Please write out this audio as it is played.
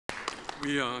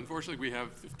Unfortunately, we have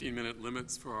 15-minute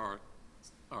limits for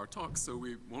our talks, so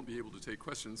we won't be able to take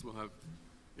questions. We'll have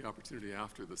the opportunity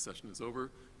after the session is over.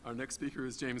 Our next speaker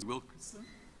is James Wilkerson,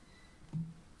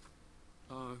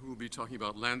 who will be talking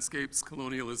about landscapes,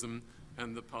 colonialism,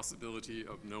 and the possibility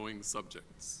of knowing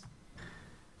subjects.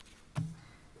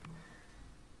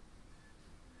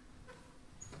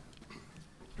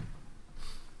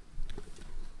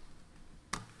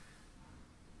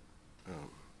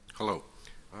 Hello.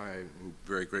 I'm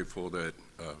very grateful that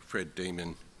Fred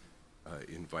Damon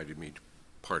invited me to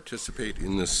participate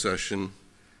in this session,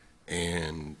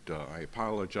 and I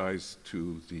apologize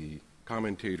to the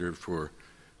commentator for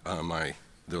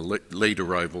the late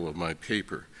arrival of my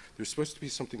paper. There's supposed to be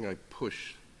something I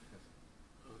push.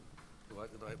 Oh,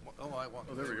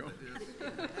 there we go.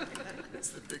 It's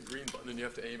the big green button, and you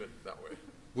have to aim it that way.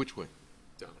 Which way?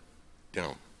 Down.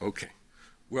 Down, okay.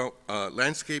 Well,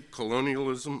 landscape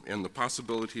colonialism and the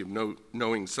possibility of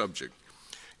knowing subject.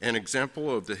 An example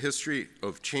of the history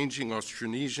of changing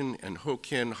Austronesian and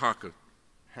Hokkien Hakka,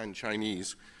 Han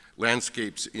Chinese,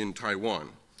 landscapes in Taiwan.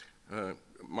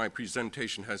 My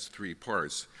presentation has 3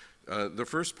 parts. The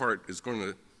first part is going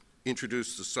to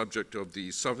introduce the subject of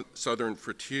the southern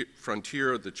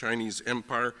frontier of the Chinese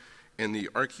Empire and the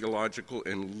archaeological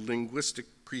and linguistic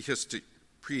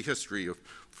prehistory of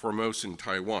Formosan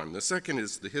Taiwan. The second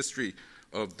is the history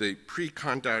of the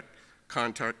pre-contact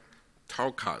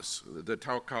Taokas. The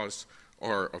Taokas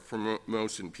are a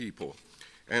Formosan people.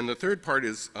 And the third part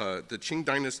is the Qing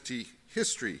Dynasty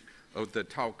history of the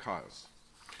Taokas.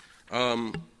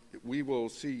 We will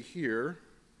see here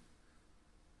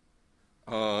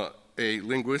a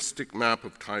linguistic map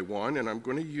of Taiwan, and I'm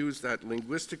going to use that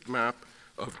linguistic map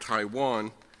of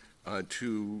Taiwan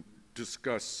to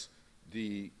discuss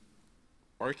the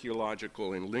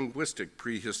archaeological and linguistic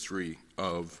prehistory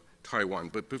of Taiwan.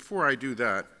 But before I do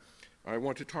that, I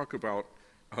want to talk about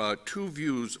 2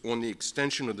 views on the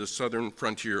extension of the southern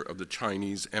frontier of the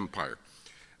Chinese Empire.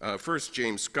 First,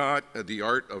 James Scott, The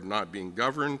Art of Not Being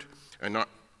Governed, an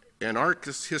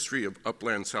anarchist history of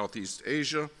upland Southeast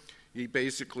Asia. He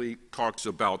basically talks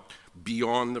about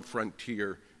beyond the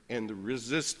frontier and the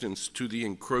resistance to the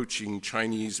encroaching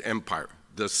Chinese Empire,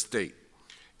 the state.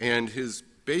 And his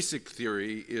basic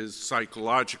theory is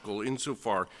psychological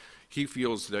insofar he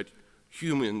feels that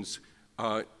humans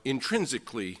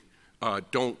intrinsically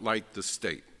don't like the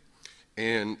state.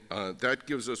 And that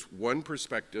gives us one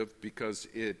perspective because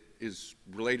it is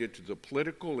related to the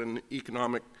political and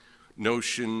economic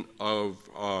notion of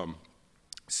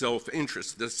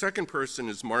self-interest. The second person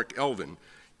is Mark Elvin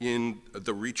in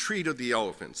The Retreat of the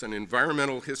Elephants, an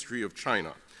environmental history of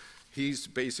China. He's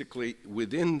basically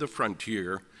within the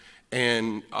frontier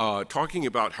and talking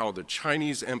about how the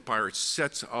Chinese Empire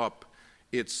sets up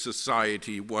its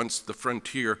society once the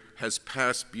frontier has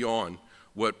passed beyond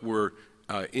what were,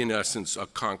 in essence, a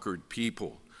conquered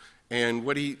people. And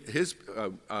what his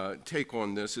take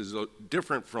on this is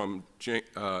different from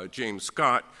James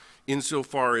Scott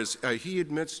insofar as he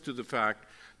admits to the fact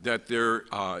that there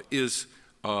is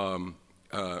a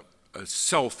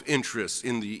self-interest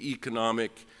in the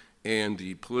economic and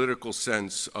the political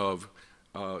sense of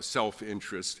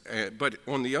self-interest. But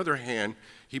on the other hand,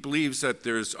 he believes that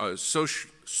there's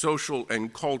social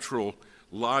and cultural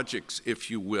logics, if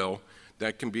you will,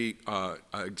 that can be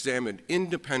examined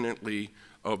independently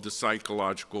of the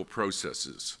psychological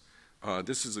processes.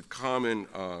 This is a common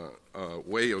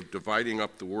way of dividing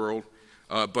up the world,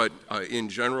 but in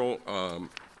general,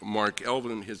 Mark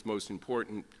Elvin, his most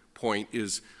important point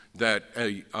is that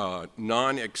a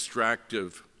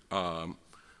non-extractive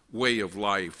way of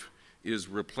life is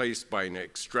replaced by an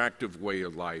extractive way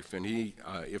of life, and he,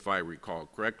 if I recall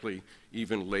correctly,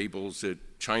 even labels it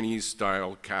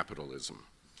Chinese-style capitalism.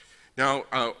 Now,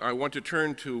 I want to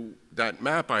turn to that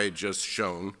map I had just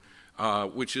shown,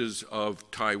 which is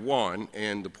of Taiwan,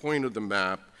 and the point of the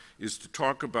map is to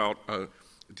talk about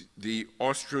the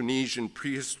Austronesian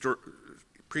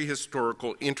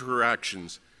prehistorical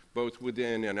interactions, both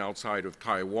within and outside of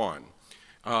Taiwan.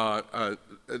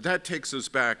 That takes us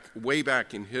back, way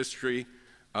back in history,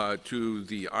 to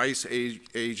the ice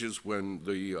ages when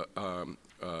the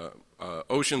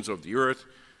oceans of the earth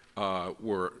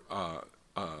were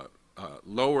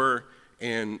lower,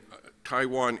 and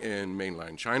Taiwan and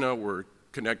mainland China were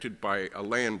connected by a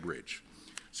land bridge.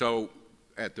 So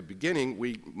at the beginning,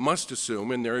 we must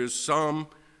assume, and there is some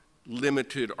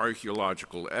limited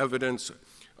archaeological evidence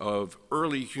of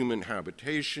early human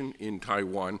habitation in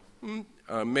Taiwan,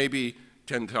 maybe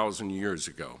 10,000 years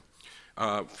ago.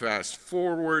 Fast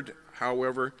forward,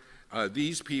 however,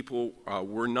 these people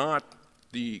were not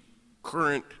the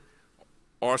current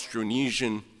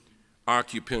Austronesian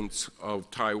occupants of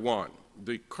Taiwan.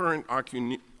 The current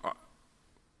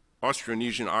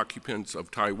Austronesian occupants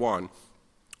of Taiwan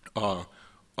are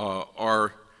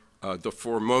the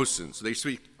Formosans. They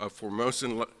speak a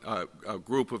Formosan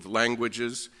group of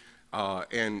languages,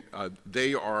 and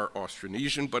they are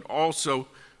Austronesian, but also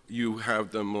you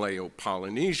have the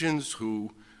Malayo-Polynesians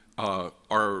who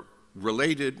are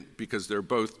related because they're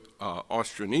both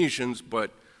Austronesians,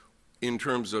 but in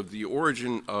terms of the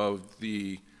origin of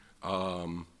the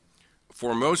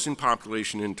Formosan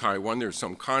population in Taiwan, there's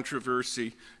some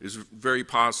controversy. It's very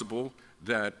possible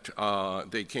that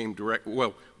they came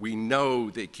well, we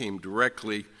know they came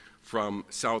directly from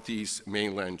southeast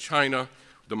mainland China.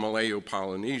 The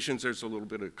Malayo-Polynesians, there's a little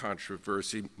bit of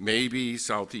controversy. Maybe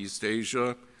Southeast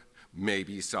Asia,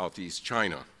 maybe Southeast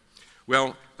China.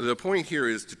 Well, the point here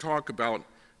is to talk about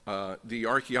the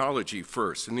archaeology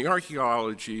first, and the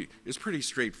archaeology is pretty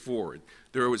straightforward.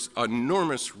 There was an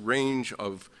enormous range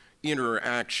of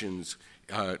interactions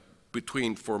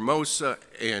between Formosa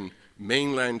and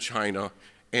mainland China,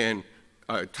 and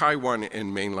Taiwan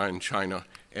and mainland China,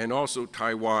 and also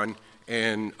Taiwan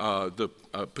and the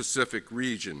Pacific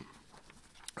region.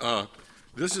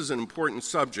 This is an important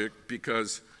subject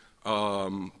because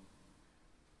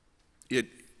it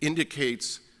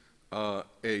indicates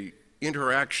a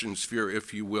interaction sphere,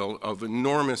 if you will, of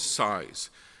enormous size.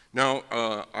 Now,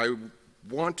 I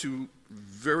want to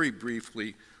very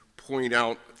briefly point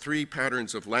out three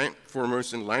patterns of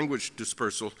Formosan language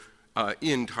dispersal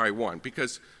in Taiwan,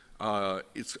 because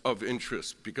it's of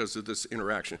interest because of this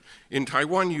interaction. In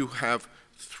Taiwan, you have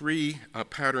three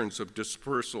patterns of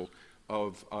dispersal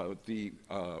of the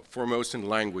Formosan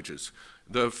languages.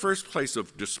 The first place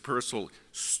of dispersal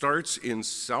starts in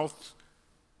southwest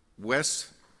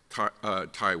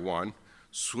Taiwan,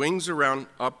 swings around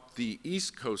up the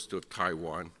east coast of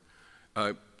Taiwan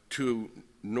to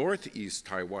northeast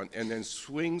Taiwan, and then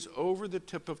swings over the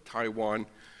tip of Taiwan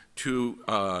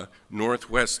to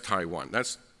northwest Taiwan.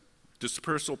 That's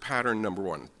dispersal pattern number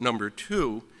one. Number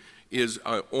two is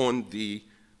on the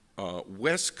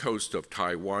west coast of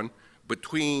Taiwan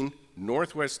between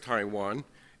northwest Taiwan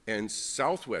and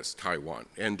southwest Taiwan,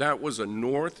 and that was a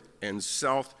north and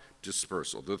south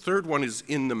dispersal. The third one is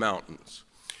in the mountains,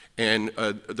 and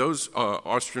those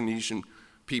Austronesian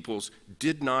peoples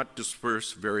did not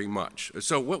disperse very much.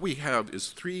 So what we have is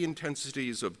three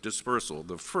intensities of dispersal.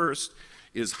 The first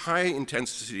is high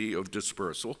intensity of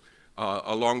dispersal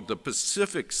along the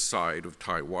Pacific side of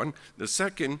Taiwan. The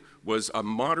second was a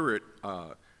moderate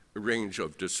range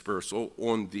of dispersal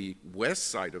on the west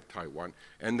side of Taiwan,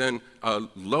 and then a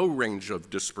low range of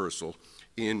dispersal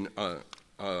in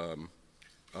the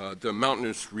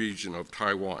mountainous region of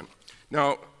Taiwan.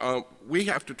 Now, we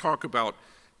have to talk about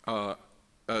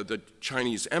the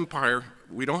Chinese Empire.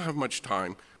 We don't have much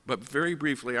time, but very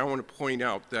briefly, I want to point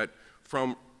out that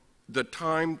from the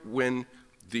time when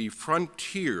the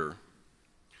frontier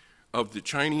of the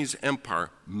Chinese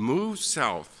Empire moved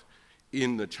south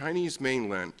in the Chinese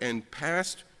mainland and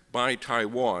passed by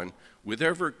Taiwan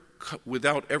without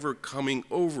ever coming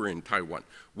over in Taiwan.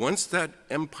 Once that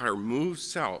empire moved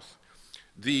south,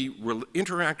 the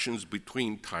interactions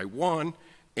between Taiwan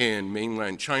and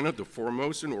mainland China, the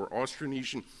Formosan or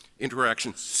Austronesian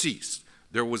interaction, ceased.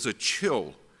 There was a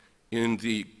chill in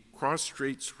the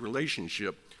cross-straits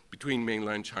relationship between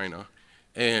mainland China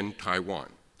and Taiwan.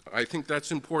 I think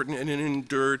that's important, and it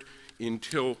endured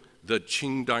until the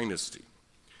Qing dynasty,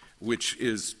 which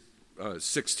is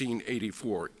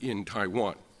 1684 in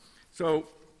Taiwan. So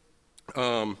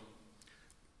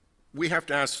we have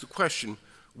to ask the question,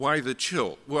 why the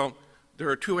chill? Well, there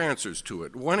are two answers to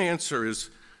it. One answer is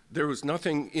there was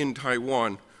nothing in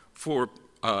Taiwan for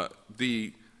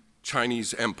the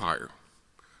Chinese Empire.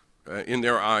 In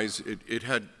their eyes, it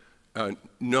had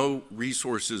no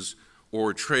resources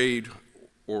or trade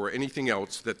or anything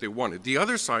else that they wanted. The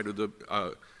other side of the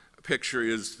picture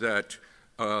is that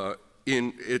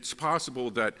it's possible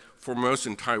that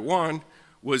Formosan Taiwan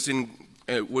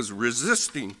was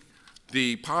resisting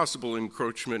the possible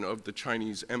encroachment of the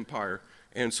Chinese Empire,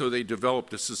 and so they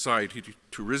developed a society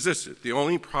to resist it. The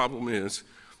only problem is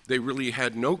they really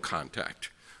had no contact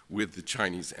with the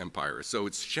Chinese Empire, so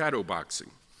it's shadow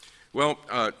boxing. Well,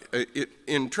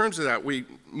 in terms of that, we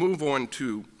move on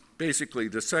to basically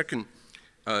the second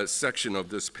section of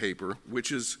this paper,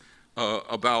 which is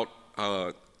about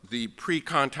the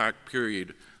pre-contact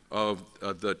period of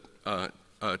the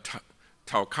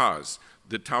Taokas.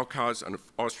 The Taokas, an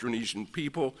Austronesian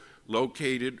people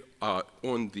located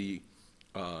on the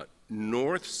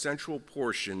north central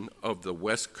portion of the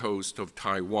west coast of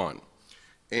Taiwan.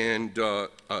 And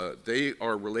they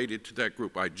are related to that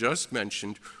group I just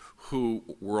mentioned, who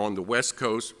were on the west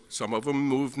coast. Some of them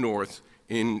moved north,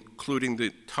 including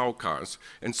the Taokas,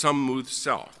 and some moved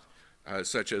south,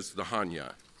 such as the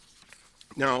Hanya.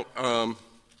 Now,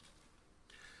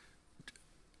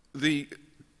 the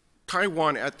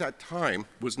Taiwan at that time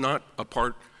was not a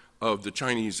part of the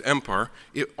Chinese Empire.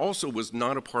 It also was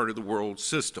not a part of the world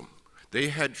system. They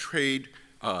had trade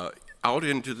out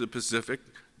into the Pacific.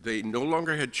 They no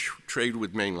longer had trade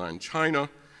with mainland China,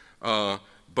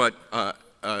 but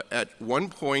at one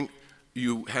point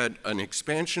you had an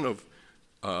expansion of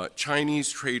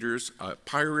Chinese traders,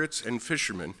 pirates and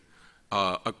fishermen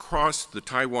across the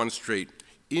Taiwan Strait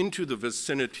into the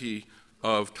vicinity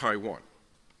of Taiwan.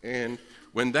 And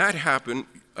when that happened,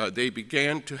 they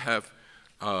began to have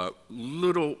a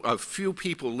few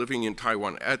people living in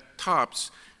Taiwan. At tops,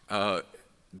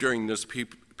 during this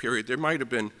period, there might have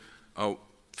been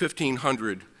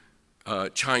 1,500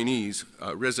 Chinese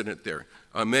resident there.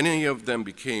 Many of them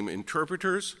became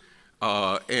interpreters,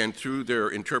 and through their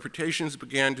interpretations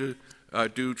began to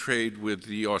do trade with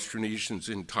the Austronesians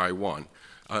in Taiwan.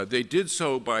 They did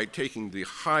so by taking the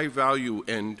high value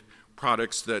end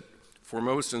products that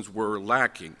Formosans were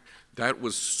lacking. That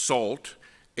was salt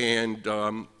and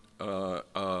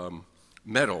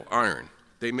metal, iron.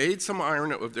 They made some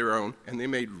iron of their own, and they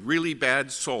made really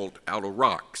bad salt out of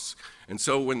rocks. And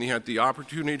so when they had the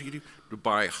opportunity to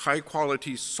buy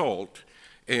high-quality salt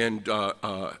and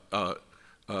a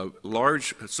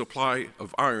large supply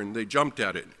of iron, they jumped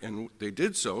at it. And they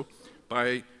did so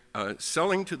by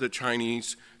selling to the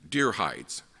Chinese deer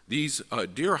hides. These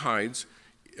deer hides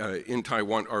in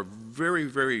Taiwan are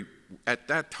very, at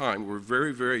that time, were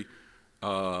very,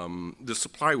 the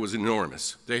supply was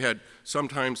enormous. They had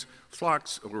sometimes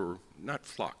flocks, or not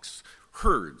flocks,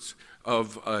 herds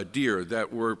of deer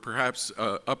that were perhaps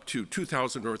up to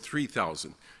 2,000 or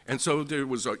 3,000. And so there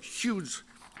was a huge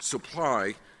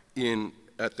supply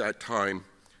at that time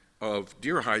of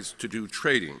deer hides to do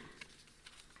trading.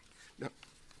 Now,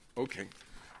 okay.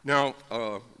 Now,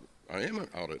 I am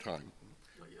out of time.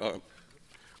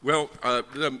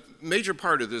 The major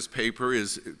part of this paper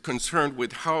is concerned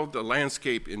with how the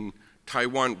landscape in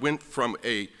Taiwan went from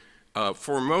a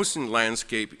Formosan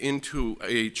landscape into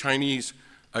a Chinese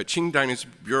Qing Dynasty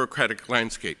bureaucratic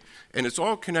landscape. And it's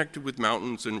all connected with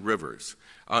mountains and rivers.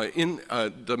 In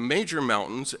the major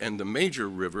mountains and the major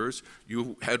rivers,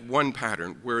 you had one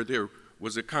pattern where there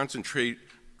was a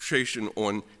concentration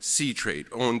on sea trade.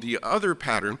 On the other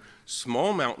pattern,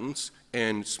 small mountains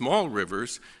and small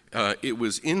rivers, it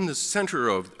was in the center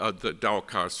of the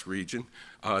Daokas region.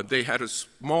 They had a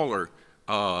smaller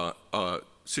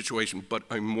situation, but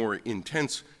a more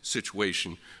intense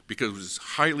situation because it was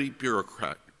highly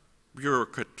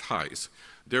bureaucratized.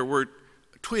 There were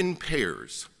twin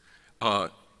pairs.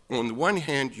 On the one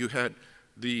hand, you had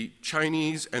the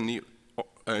Chinese and the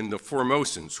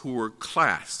Formosans, who were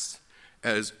classed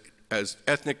as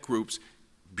ethnic groups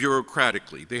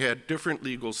bureaucratically. They had different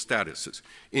legal statuses.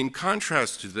 In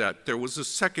contrast to that, there was a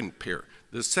second pair.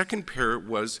 The second pair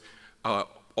was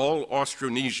all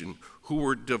Austronesian, who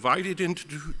were divided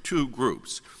into two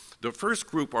groups. The first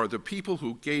group are the people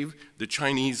who gave the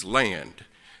Chinese land,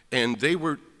 and they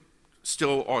were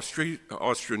still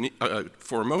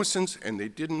Formosans, and they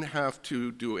didn't have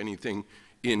to do anything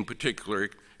in particular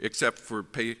except for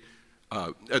pay.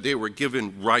 They were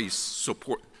given rice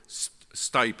support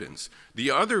stipends.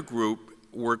 The other group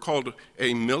were called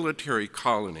a military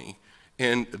colony,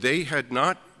 and they had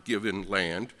not given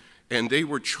land, and they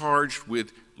were charged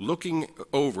with looking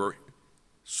over,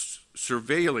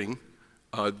 surveilling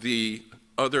the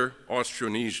other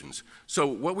Austronesians. So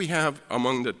what we have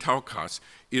among the Taokas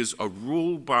is a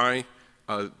rule by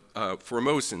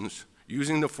Formosans,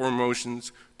 using the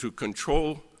Formosans to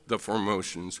control the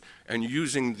Formosans, and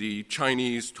using the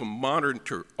Chinese to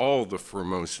monitor all the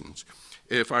Formosans.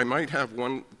 If I might have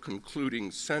one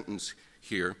concluding sentence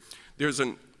here, there's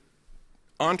an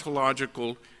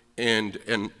ontological and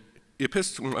an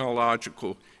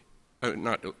epistemological,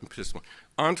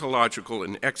 ontological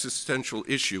and existential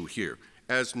issue here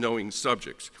as knowing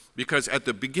subjects. Because at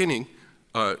the beginning,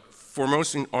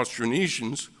 Formosan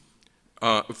Austronesians,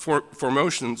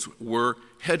 Formosans were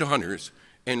headhunters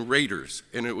and raiders,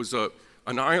 and it was an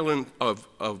island of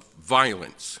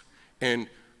violence. And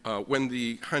when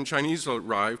the Han Chinese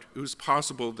arrived, it was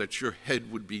possible that your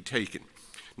head would be taken.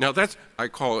 Now that's, I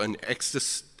call, an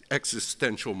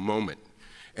existential moment.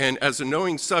 And as a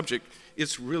knowing subject,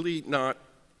 it's really not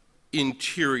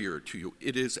interior to you,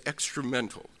 it is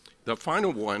extramental. The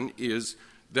final one is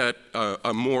that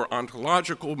a more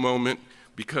ontological moment,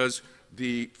 because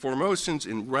the Formosans,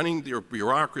 in running their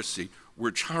bureaucracy,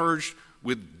 were charged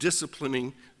with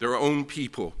disciplining their own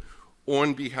people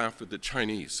on behalf of the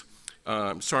Chinese.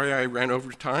 Sorry I ran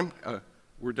over time.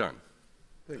 We're done.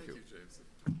 Thank you. James.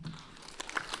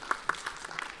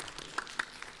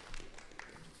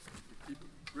 Keep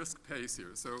a brisk pace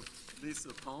here. So Lisa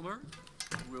Palmer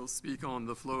will speak on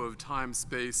the flow of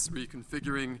time-space,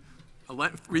 reconfiguring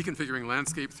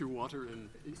landscape through water in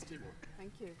East Timor.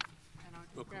 Thank you. And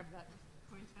I'll grab that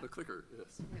pointer. The clicker,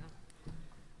 yes. Yeah.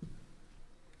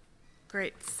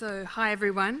 Great. So, hi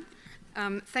everyone.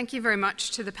 Thank you very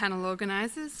much to the panel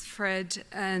organisers, Fred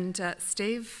and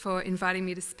Steve, for inviting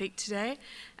me to speak today.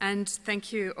 And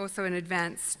thank you also in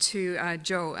advance to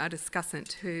Joel, our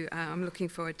discussant, who I'm looking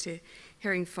forward to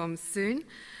hearing from soon.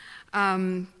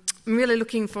 I'm really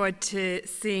looking forward to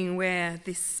seeing where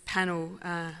this panel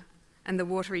and the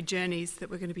watery journeys that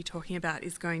we're going to be talking about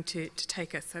is going to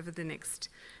take us over the next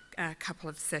couple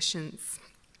of sessions.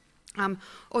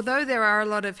 Although there are a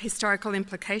lot of historical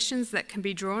implications that can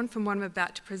be drawn from what I'm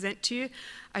about to present to you,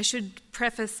 I should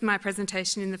preface my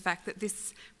presentation in the fact that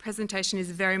this presentation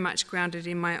is very much grounded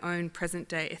in my own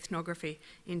present-day ethnography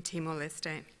in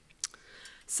Timor-Leste.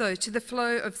 So, to the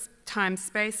flow of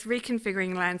time-space,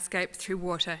 reconfiguring landscape through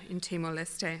water in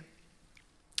Timor-Leste.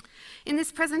 In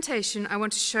this presentation, I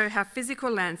want to show how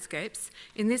physical landscapes,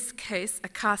 in this case a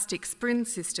karstic spring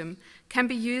system, can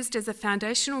be used as a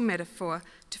foundational metaphor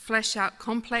to flesh out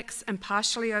complex and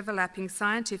partially overlapping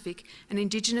scientific and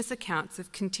indigenous accounts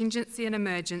of contingency and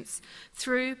emergence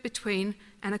through, between,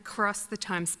 and across the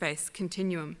time-space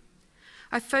continuum.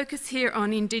 I focus here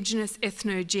on indigenous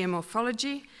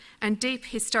ethnogeomorphology and deep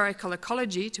historical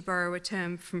ecology, to borrow a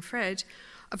term from Fred,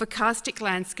 of a karstic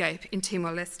landscape in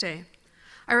Timor-Leste.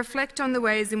 I reflect on the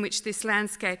ways in which this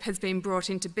landscape has been brought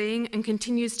into being and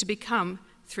continues to become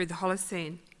through the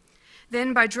Holocene.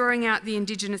 Then, by drawing out the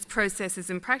indigenous processes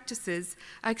and practices,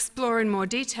 I explore in more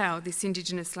detail this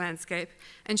indigenous landscape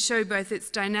and show both its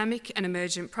dynamic and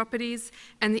emergent properties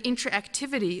and the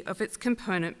interactivity of its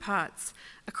component parts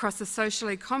across a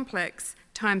socially complex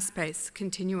time-space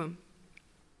continuum.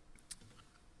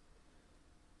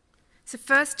 So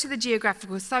first to the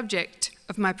geographical subject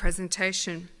of my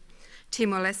presentation.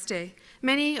 Timor-Leste.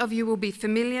 Many of you will be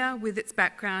familiar with its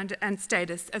background and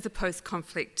status as a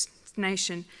post-conflict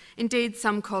nation. Indeed,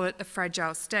 some call it a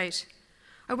fragile state.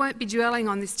 I won't be dwelling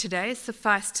on this today.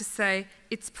 Suffice to say,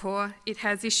 it's poor, it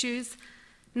has issues,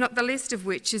 not the least of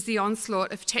which is the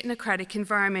onslaught of technocratic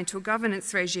environmental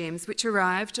governance regimes which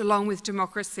arrived, along with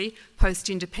democracy,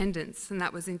 post-independence, and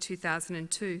that was in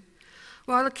 2002.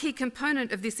 While a key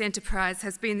component of this enterprise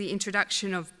has been the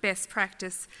introduction of best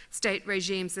practice state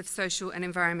regimes of social and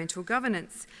environmental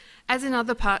governance, as in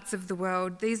other parts of the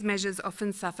world, these measures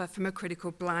often suffer from a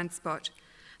critical blind spot.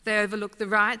 They overlook the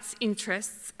rights,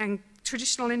 interests, and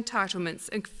traditional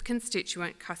entitlements of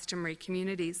constituent customary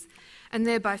communities, and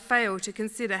thereby fail to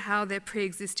consider how their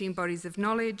pre-existing bodies of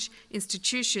knowledge,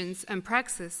 institutions, and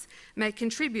praxis may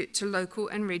contribute to local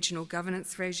and regional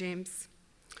governance regimes.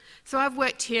 So I've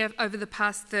worked here over the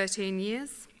past 13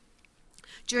 years.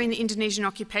 During the Indonesian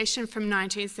occupation from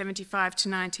 1975 to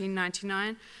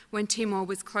 1999, when Timor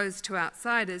was closed to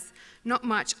outsiders, not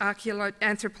much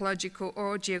anthropological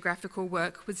or geographical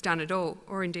work was done at all,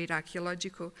 or indeed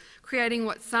archaeological, creating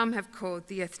what some have called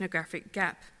the ethnographic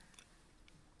gap.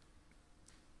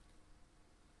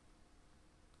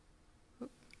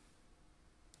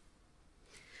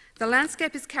 The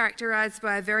landscape is characterised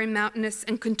by a very mountainous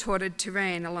and contorted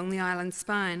terrain along the island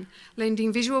spine,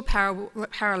 lending visual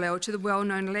parallel to the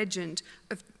well-known legend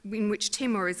in which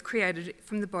Timor is created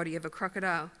from the body of a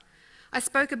crocodile. I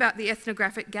spoke about the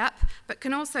ethnographic gap, but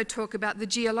can also talk about the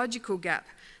geological gap,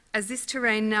 as this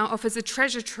terrain now offers a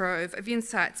treasure trove of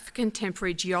insights for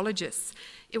contemporary geologists.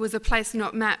 It was a place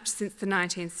not mapped since the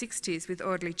 1960s with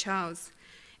Audley Charles.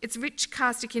 Its rich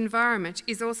karstic environment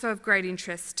is also of great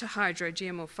interest to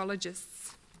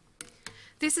hydrogeomorphologists.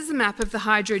 This is a map of the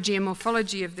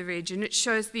hydrogeomorphology of the region. It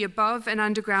shows the above and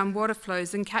underground water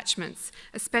flows and catchments,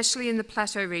 especially in the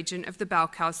plateau region of the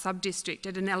Balkau sub-district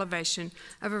at an elevation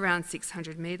of around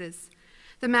 600 metres.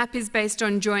 The map is based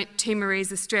on joint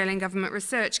Timorese-Australian government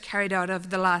research carried out over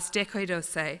the last decade or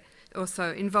so,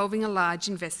 involving a large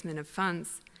investment of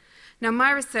funds. Now,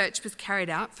 my research was carried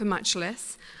out for much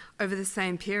less over the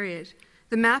same period.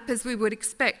 The map, as we would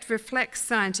expect, reflects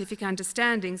scientific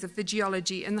understandings of the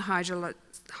geology and the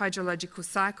hydrological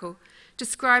cycle,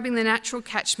 describing the natural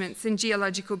catchments and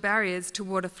geological barriers to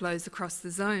water flows across the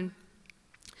zone.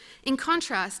 In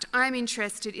contrast, I am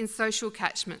interested in social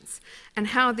catchments and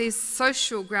how these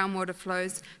social groundwater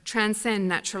flows transcend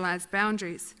naturalised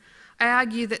boundaries. I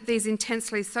argue that these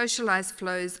intensely socialised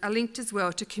flows are linked as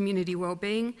well to community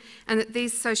well-being, and that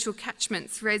these social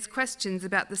catchments raise questions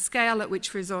about the scale at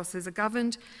which resources are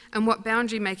governed and what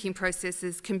boundary-making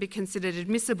processes can be considered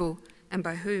admissible and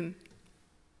by whom.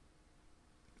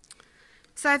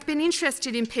 So I've been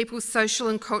interested in people's social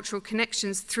and cultural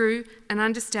connections through and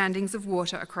understandings of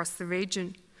water across the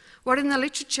region. What in the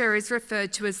literature is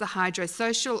referred to as the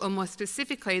hydrosocial, or more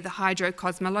specifically, the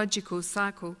hydrocosmological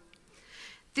cycle.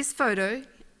 This photo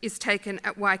is taken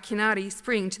at Waikinari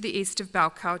Spring to the east of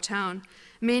Balkau town,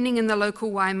 meaning in the local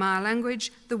Waimar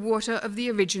language, the water of the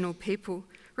original people,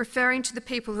 referring to the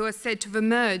people who are said to have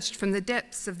emerged from the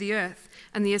depths of the earth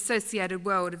and the associated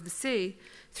world of the sea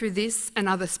through this and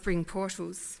other spring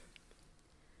portals.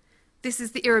 This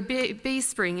is the Irabi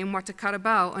Spring in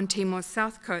Watakarabao on Timor's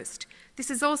south coast.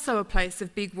 This is also a place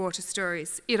of big water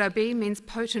stories. Irabi means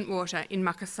potent water in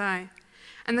Makassai.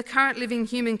 And the current living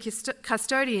human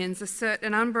custodians assert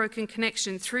an unbroken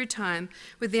connection through time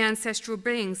with the ancestral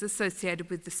beings associated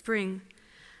with the spring.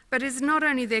 But it is not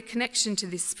only their connection to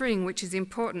this spring which is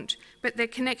important, but their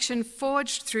connection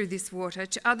forged through this water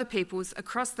to other peoples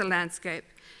across the landscape,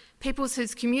 peoples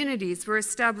whose communities were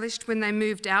established when they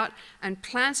moved out and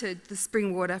planted the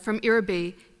spring water from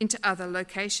Irabi into other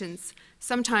locations,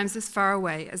 sometimes as far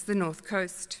away as the north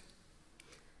coast.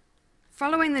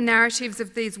 Following the narratives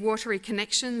of these watery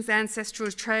connections,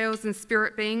 ancestral trails and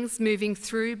spirit beings moving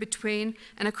through, between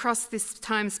and across this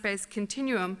time-space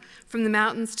continuum from the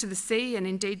mountains to the sea and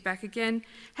indeed back again,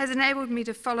 has enabled me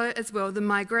to follow as well the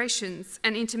migrations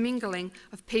and intermingling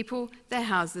of people, their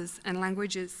houses and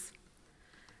languages.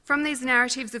 From these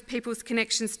narratives of people's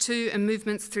connections to and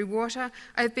movements through water,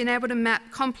 I have been able to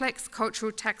map complex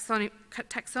cultural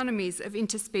taxonomies of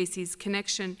interspecies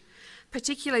connection,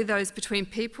 particularly those between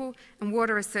people and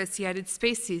water-associated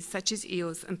species such as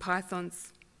eels and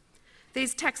pythons.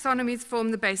 These taxonomies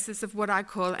form the basis of what I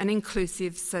call an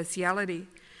inclusive sociality,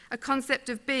 a concept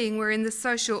of being wherein the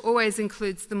social always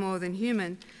includes the more than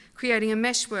human, creating a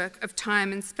meshwork of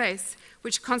time and space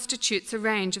which constitutes a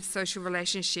range of social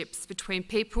relationships between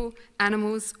people,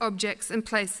 animals, objects and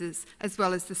places, as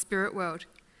well as the spirit world.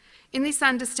 In this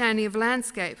understanding of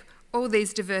landscape, all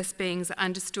these diverse beings are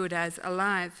understood as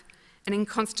alive, and in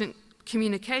constant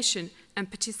communication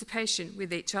and participation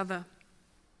with each other.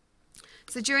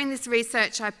 So during this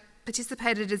research, I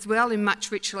participated as well in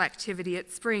much ritual activity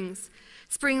at springs.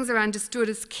 Springs are understood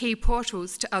as key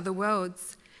portals to other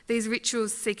worlds. These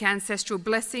rituals seek ancestral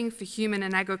blessing for human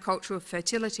and agricultural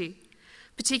fertility.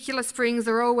 Particular springs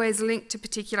are always linked to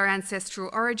particular ancestral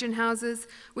origin houses,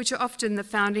 which are often the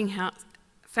founding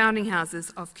houses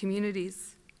of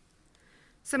communities.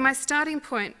 So my starting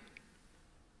point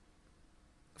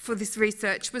for this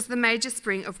research was the major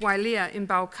spring of Wailia in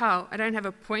Balkau. I don't have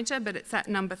a pointer, but it's at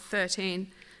number 9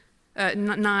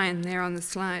 there on the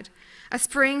slide. A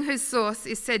spring whose source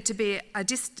is said to be a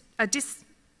distant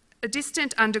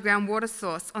underground water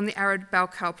source on the arid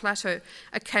Balkau plateau,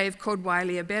 a cave called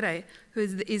Wailia Bere, who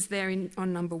is there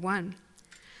on number 1.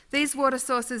 These water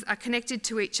sources are connected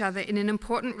to each other in an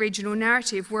important regional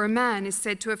narrative where a man is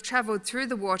said to have travelled through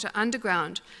the water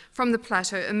underground from the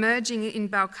plateau, emerging in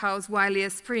Balkau's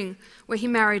Wailia Spring, where he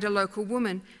married a local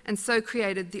woman and so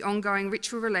created the ongoing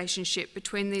ritual relationship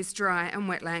between these dry and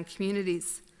wetland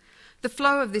communities. The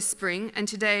flow of this spring and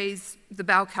today's the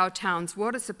Balkau town's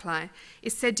water supply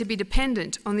is said to be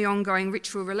dependent on the ongoing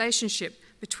ritual relationship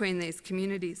between these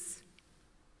communities.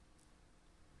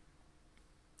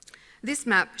 This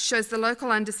map shows the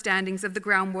local understandings of the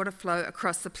groundwater flow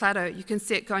across the plateau. You can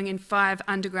see it going in 5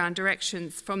 underground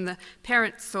directions from the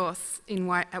parent source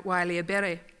at Wailia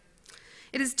Bere.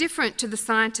 It is different to the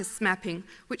scientists' mapping,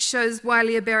 which shows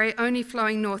Wailia Bere only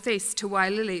flowing northeast to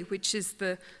Wailili, which is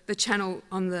the channel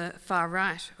on the far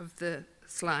right of the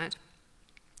slide,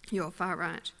 your far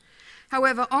right.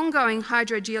 However, ongoing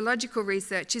hydrogeological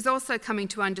research is also coming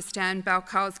to understand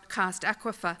Balkau's karst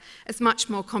aquifer as much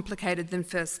more complicated than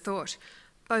first thought,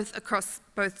 both across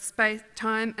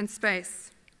time and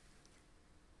space.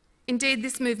 Indeed,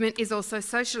 this movement is also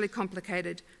socially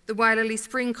complicated. The Wailili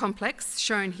Spring complex,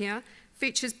 shown here,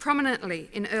 features prominently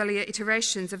in earlier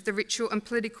iterations of the ritual and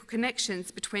political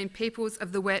connections between peoples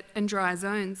of the wet and dry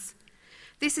zones.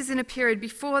 This is in a period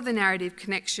before the narrative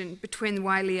connection between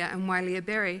Wailia and Wailia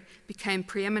Bere became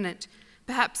preeminent,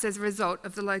 perhaps as a result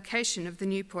of the location of the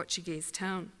new Portuguese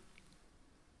town.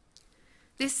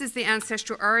 This is the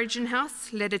ancestral origin house,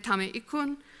 Ledetame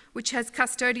Ikun, which has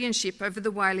custodianship over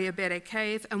the Wailia Bere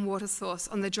cave and water source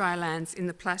on the dry lands in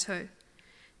the plateau.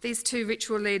 These 2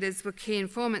 ritual leaders were key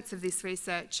informants of this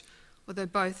research, although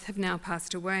both have now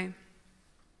passed away.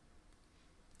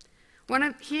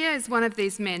 Here is one of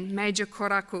these men, Major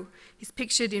Koraku. He's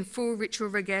pictured in full ritual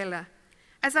regalia.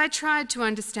 As I tried to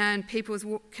understand people's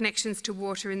connections to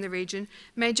water in the region,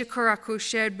 Major Koraku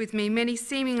shared with me many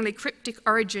seemingly cryptic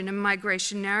origin and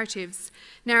migration narratives,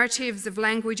 narratives of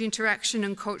language interaction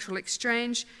and cultural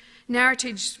exchange,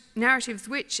 narratives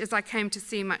which, as I came to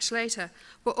see much later,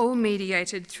 were all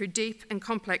mediated through deep and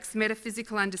complex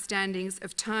metaphysical understandings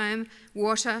of time,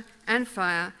 water, and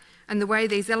fire, and the way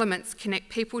these elements connect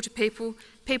people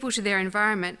to their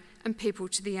environment, and people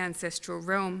to the ancestral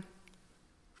realm.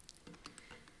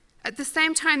 At the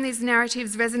same time, these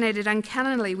narratives resonated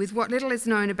uncannily with what little is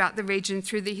known about the region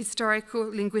through the historical,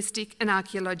 linguistic, and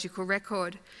archaeological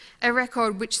record, a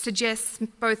record which suggests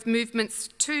both movements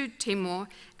to Timor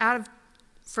out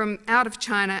of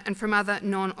China and from other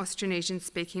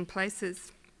non-Austronesian-speaking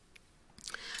places.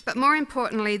 But more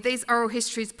importantly, these oral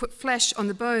histories put flesh on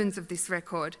the bones of this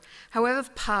record,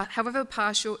 however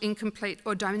partial, incomplete,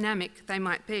 or dynamic they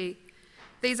might be.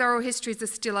 These oral histories are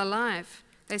still alive.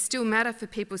 They still matter for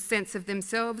people's sense of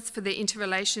themselves, for their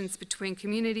interrelations between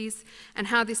communities, and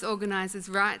how this organises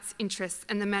rights, interests,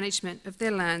 and the management of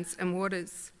their lands and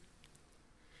waters.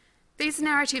 These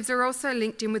narratives are also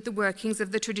linked in with the workings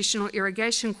of the traditional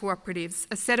irrigation cooperatives,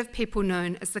 a set of people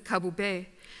known as the Kabube,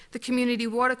 the community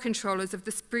water controllers of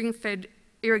the spring-fed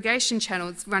irrigation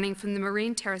channels running from the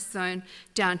marine terrace zone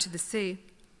down to the sea.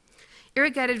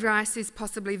 Irrigated rice is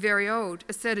possibly very old,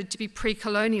 asserted to be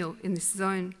pre-colonial in this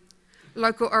zone.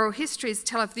 Local oral histories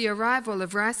tell of the arrival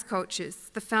of rice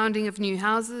cultures, the founding of new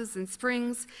houses and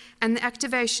springs, and the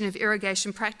activation of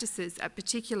irrigation practices at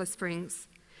particular springs.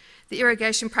 The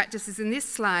irrigation practices in this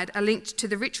slide are linked to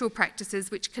the ritual practices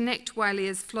which connect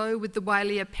Wailea's flow with the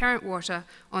Wailea parent water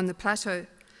on the plateau.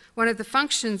 One of the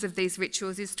functions of these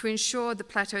rituals is to ensure the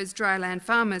plateau's dryland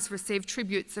farmers receive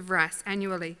tributes of rice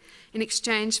annually, in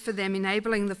exchange for them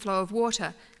enabling the flow of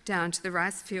water down to the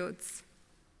rice fields.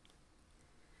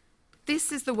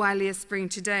 This is the Wailea Spring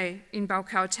today in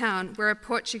Balcão town, where a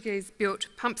Portuguese-built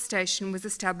pump station was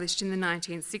established in the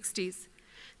 1960s.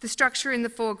 The structure in the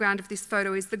foreground of this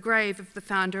photo is the grave of the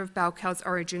founder of Balcão's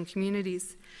origin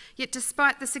communities. Yet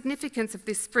despite the significance of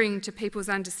this spring to people's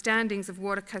understandings of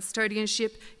water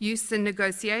custodianship, use and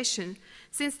negotiation,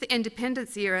 since the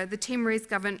independence era, the Timorese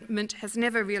government has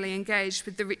never really engaged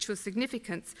with the ritual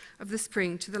significance of the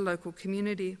spring to the local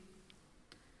community.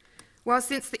 While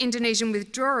since the Indonesian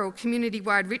withdrawal,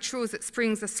 community-wide rituals at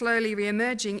springs are slowly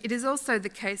re-emerging, it is also the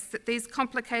case that these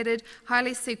complicated,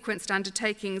 highly sequenced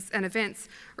undertakings and events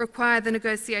require the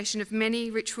negotiation of many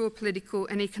ritual, political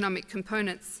and economic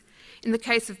components. In the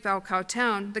case of Balcão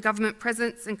town, the government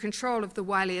presence and control of the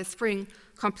Wailea Spring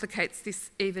complicates this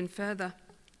even further.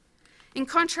 In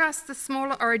contrast, the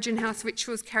smaller origin house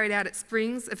rituals carried out at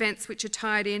springs, events which are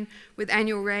tied in with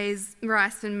annual rice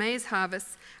and maize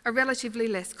harvests, are relatively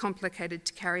less complicated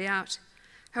to carry out.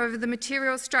 However, the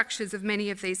material structures of many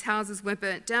of these houses were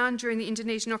burnt down during the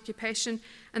Indonesian occupation,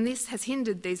 and this has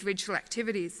hindered these ritual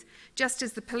activities, just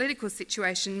as the political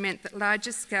situation meant that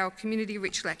larger-scale community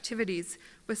ritual activities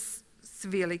were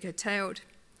severely curtailed.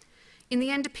 In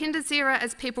the independence era,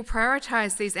 as people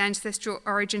prioritised these ancestral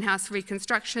origin house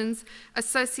reconstructions,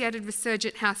 associated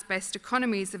resurgent house-based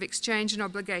economies of exchange and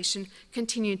obligation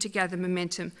continued to gather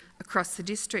momentum across the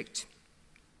district.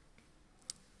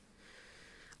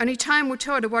 Only time will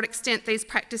tell to what extent these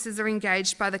practices are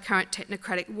engaged by the current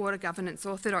technocratic water governance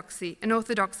orthodoxy, an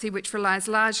orthodoxy which relies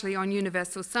largely on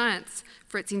universal science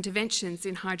for its interventions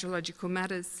in hydrological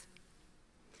matters.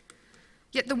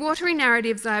 Yet the watery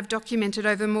narratives I have documented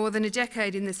over more than a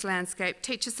decade in this landscape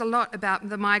teach us a lot about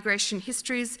the migration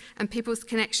histories and people's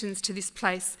connections to this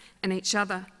place and each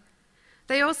other.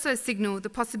 They also signal the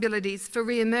possibilities for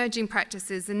re-emerging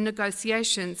practices and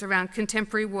negotiations around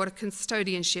contemporary water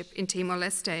custodianship in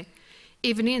Timor-Leste,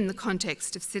 even in the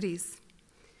context of cities.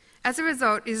 As a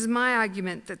result, it is my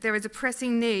argument that there is a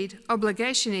pressing need,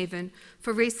 obligation even,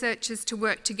 for researchers to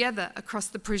work together across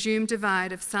the presumed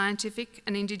divide of scientific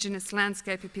and Indigenous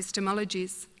landscape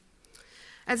epistemologies.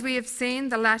 As we have seen,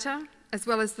 the latter, as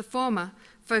well as the former,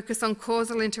 focus on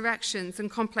causal interactions and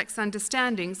complex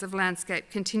understandings of landscape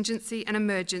contingency and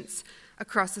emergence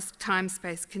across a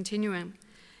time-space continuum.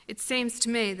 It seems to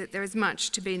me that there is much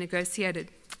to be negotiated.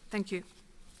 Thank you.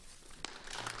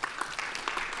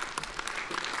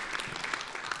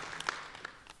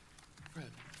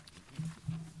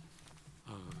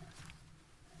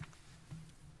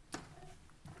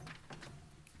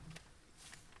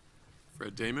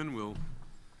 Fred Damon will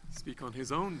speak on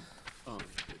his own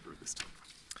paper this time.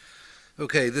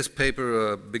 Okay, this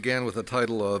paper began with the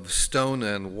title of Stone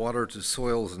and Water to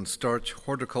Soils and Starch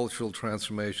Horticultural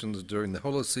Transformations During the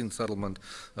Holocene Settlement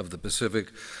of the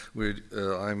Pacific.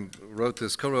 I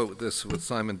co-wrote this with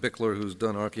Simon Bickler, who's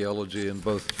done archaeology in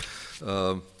both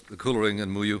the Coolering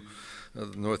and Muyu,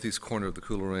 the northeast corner of the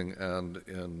Coolering, and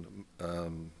in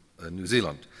New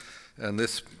Zealand. And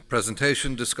this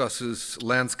presentation discusses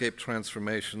landscape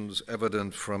transformations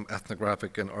evident from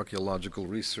ethnographic and archaeological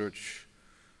research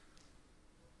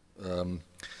in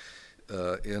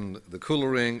the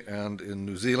Coolering and in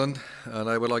New Zealand. And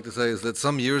I would like to say is that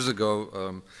some years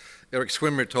ago, Eric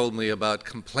Swimmer told me about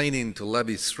complaining to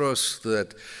Levi-Strauss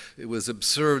that it was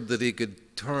absurd that he could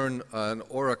turn an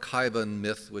Oricaiban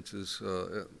myth, which is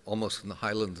almost in the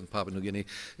highlands in Papua New Guinea,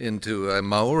 into a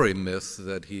Maori myth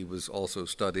that he was also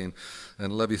studying.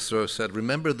 And Levi-Strauss said,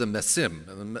 remember the Mesim.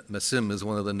 And the Mesim is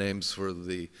one of the names for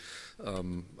the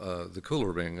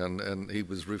Coolering, and he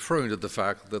was referring to the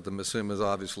fact that the Mesim is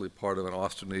obviously part of an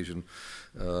Austronesian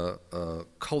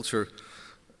culture,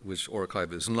 which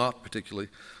Oricaiba is not particularly,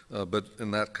 but in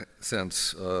that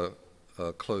sense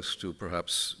close to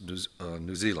perhaps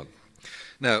New Zealand.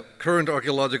 Now, current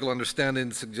archaeological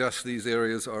understanding suggests these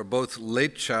areas are both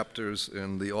late chapters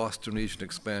in the Austronesian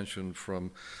expansion from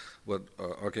what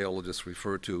archaeologists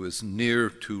refer to as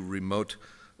near to remote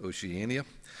Oceania.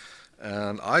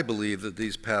 And I believe that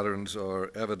these patterns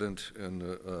are evident in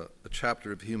a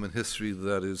chapter of human history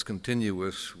that is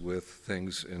continuous with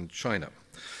things in China.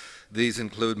 These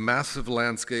include massive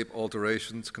landscape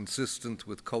alterations consistent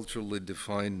with culturally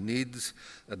defined needs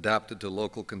adapted to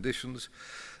local conditions,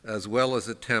 as well as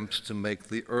attempts to make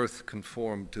the earth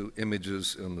conform to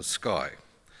images in the sky.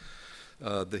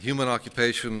 The human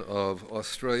occupation of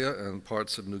Australia and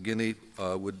parts of New Guinea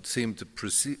would seem to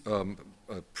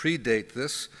predate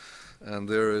this, and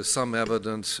there is some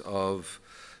evidence of,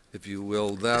 if you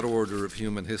will, that order of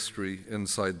human history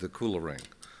inside the Coolering,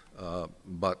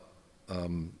 but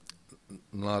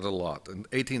not a lot. And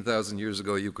 18,000 years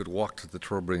ago, you could walk to the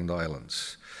Trobriand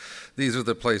Islands. These are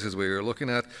the places we were looking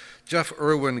at. Jeff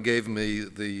Irwin gave me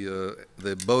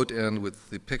the boat end with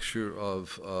the picture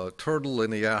of a turtle,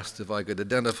 and he asked if I could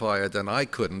identify it, and I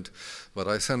couldn't, but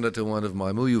I sent it to one of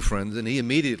my Muyu friends, and he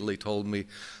immediately told me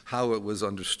how it was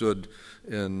understood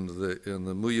in the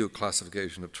Muyu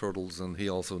classification of turtles, and he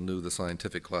also knew the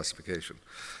scientific classification.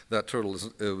 That turtle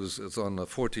it's on a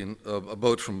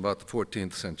boat from about the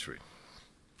 14th century.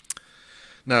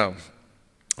 Now,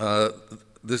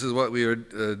 this is what we are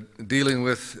dealing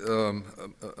with,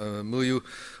 Muyu.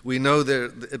 We know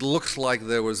it looks like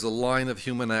there was a line of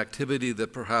human activity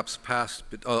that perhaps passed,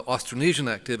 Austronesian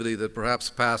activity that perhaps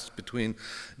passed between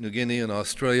New Guinea and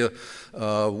Australia,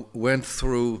 went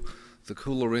through the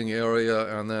Coolering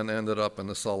area and then ended up in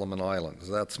the Solomon Islands.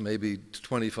 That's maybe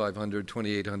 2,500,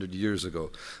 2,800 years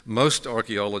ago. Most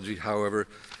archaeology, however,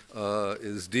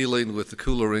 is dealing with the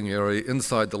Coolering area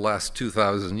inside the last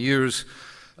 2,000 years,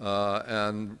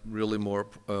 and really more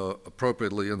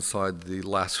appropriately inside the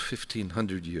last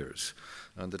 1,500 years.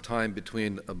 And the time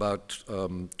between about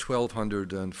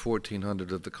 1200 and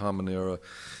 1400 of the Common Era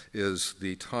is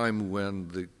the time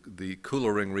when the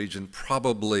Coolering region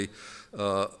probably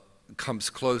comes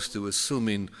close to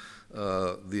assuming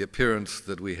the appearance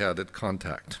that we had at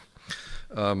contact.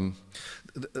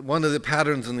 One of the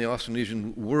patterns in the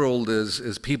Austronesian world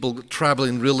is people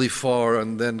traveling really far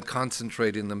and then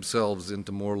concentrating themselves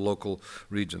into more local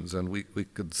regions, and we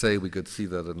could see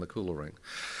that in the Coolering.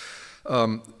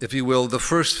 If you will, the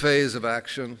first phase of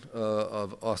action,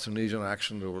 of Austronesian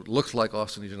action, or what looks like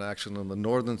Austronesian action on the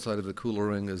northern side of the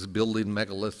Coolering, is building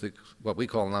megalithic, what we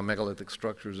call now megalithic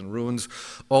structures and ruins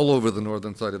all over the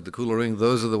northern side of the Coolering.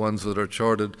 Those are the ones that are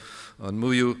charted on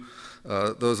Muyu.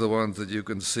 Those are the ones that you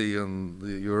can see in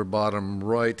your bottom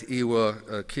right, Iwa,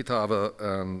 Kitava,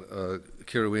 and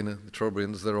Kirawina, the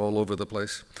Trobrians. They're all over the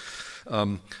place.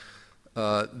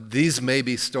 These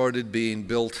maybe started being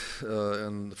built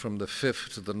from the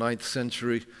 5th to the 9th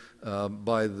century.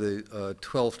 By the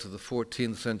 12th to the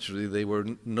 14th century, they were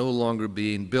no longer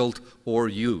being built or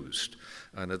used.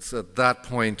 And it's at that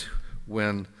point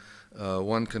when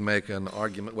one can make an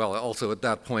argument, well, also at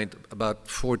that point, about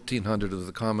 1400 of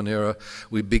the Common Era,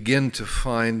 we begin to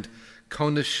find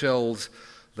conus shells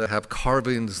that have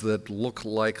carvings that look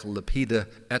like lapida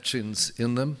etchings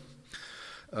in them.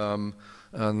 And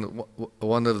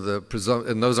one of the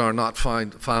and those are not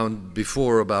found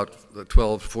before about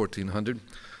 1400.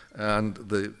 And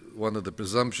one of the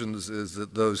presumptions is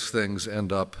that those things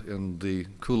end up in the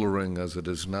Coolering as it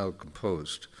is now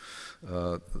composed.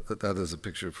 That is a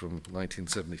picture from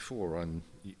 1974. On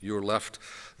your left,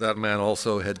 that man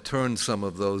also had turned some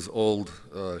of those old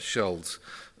shells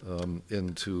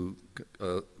into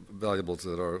valuables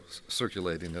that are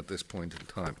circulating at this point in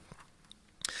time.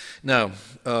 Now,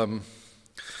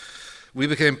 we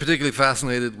became particularly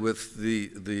fascinated with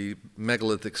the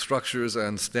megalithic structures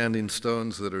and standing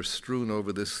stones that are strewn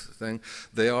over this thing.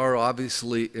 They are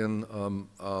obviously in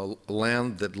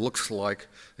land that looks like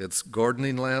it's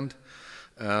gardening land,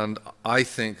 and I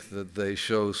think that they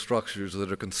show structures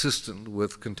that are consistent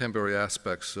with contemporary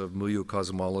aspects of Muyu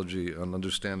cosmology and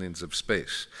understandings of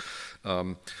space.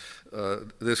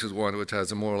 This is one which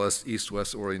has a more or less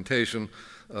east-west orientation.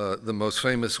 The most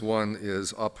famous one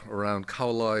is up around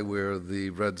Kaolai, where the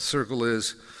red circle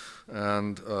is,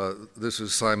 and this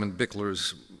is Simon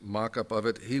Bickler's mock-up of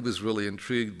it. He was really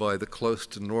intrigued by the close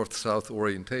to north-south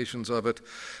orientations of it.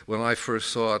 When I first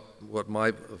saw it, what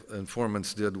my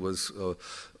informants did was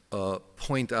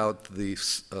point out the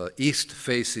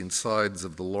east-facing sides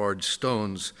of the large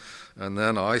stones, and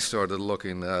then I started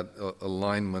looking at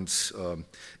alignments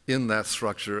in that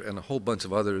structure and a whole bunch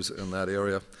of others in that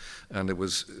area, and it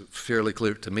was fairly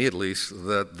clear, to me at least,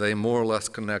 that they more or less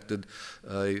connected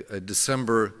a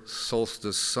December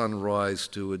solstice sunrise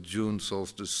to a June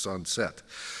solstice sunset.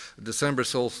 December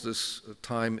solstice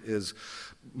time is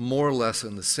more or less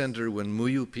in the center when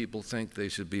Muyu people think they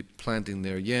should be planting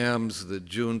their yams. The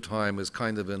June time is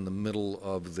kind of in the middle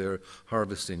of their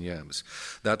harvesting yams.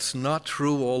 That's not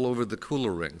true all over the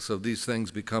cooler ring, so these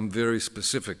things become very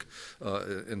specific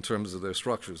in terms of their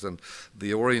structures. And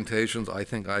the orientations I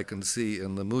think I can see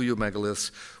in the Muyu megaliths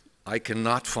I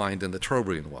cannot find in the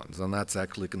Trobriand ones, and that's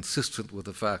actually consistent with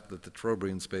the fact that the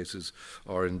Trobriand spaces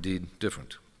are indeed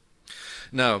different.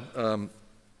 Now,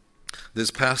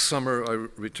 this past summer, I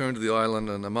returned to the island,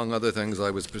 and among other things, I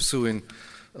was pursuing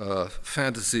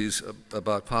fantasies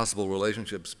about possible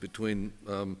relationships between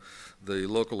the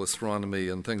local astronomy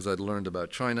and things I'd learned about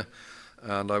China,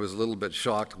 and I was a little bit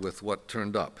shocked with what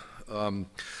turned up. On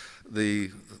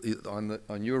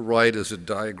your right is a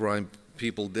diagram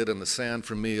people did in the sand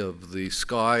for me of the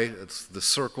sky. It's the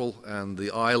circle, and the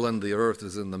island, the Earth,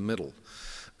 is in the middle.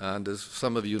 And as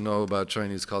some of you know about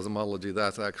Chinese cosmology,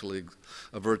 that's actually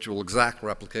a virtual exact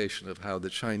replication of how the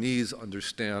Chinese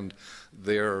understand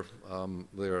their,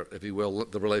 if you will,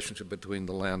 the relationship between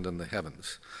the land and the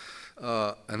heavens.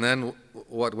 And then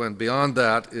what went beyond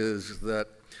that is that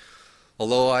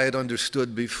although I had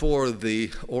understood before the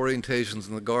orientations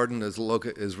in the garden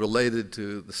is related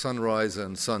to the sunrise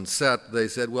and sunset, they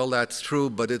said, well, that's true,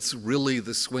 but it's really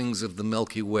the swings of the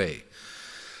Milky Way.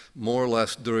 More or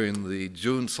less during the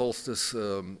June solstice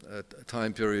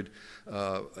time period,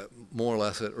 more or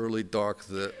less at early dark,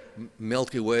 the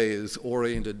Milky Way is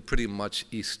oriented pretty much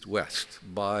east-west.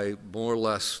 By more or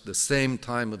less the same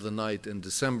time of the night in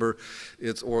December,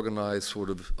 it's organized sort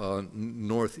of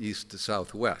northeast to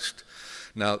southwest.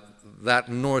 Now, that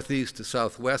northeast to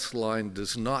southwest line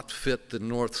does not fit the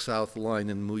north-south line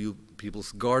in Muyu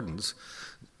people's gardens.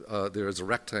 There is a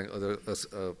rectangle,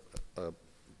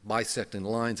 bisecting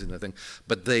lines and everything,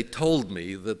 but they told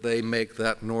me that they make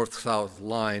that north-south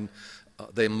line,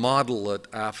 they model it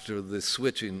after the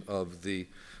switching of the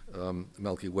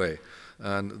Milky Way.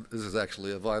 And this is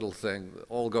actually a vital thing.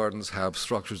 All gardens have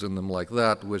structures in them like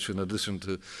that, which in addition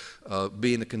to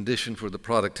being a condition for the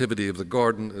productivity of the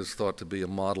garden is thought to be a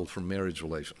model for marriage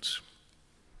relations.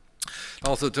 It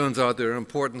also turns out there are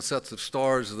important sets of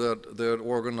stars that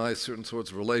organize certain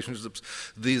sorts of relationships.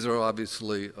 These are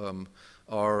obviously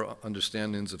our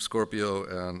understandings of Scorpio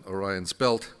and Orion's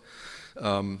belt.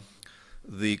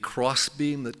 The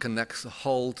crossbeam that connects a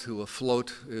hull to a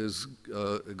float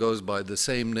goes by the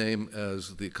same name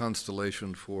as the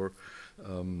constellation for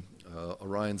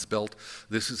Orion's belt.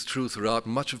 This is true throughout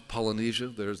much of Polynesia.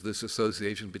 There's this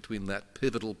association between that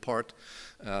pivotal part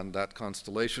and that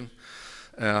constellation.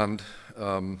 And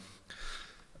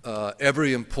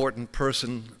every important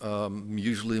person,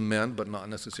 usually men, but not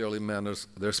necessarily men,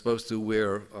 they're supposed to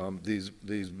wear these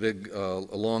big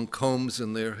long combs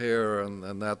in their hair,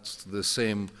 and that's the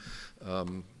same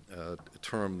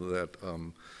term that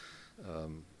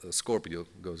Scorpio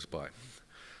goes by.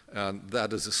 And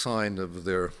that is a sign of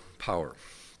their power.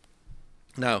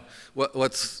 Now, what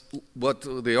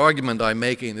the argument I'm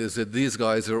making is that these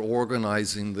guys are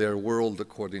organizing their world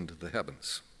according to the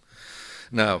heavens.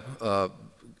 Now,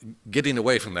 getting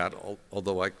away from that,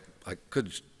 although I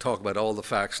could talk about all the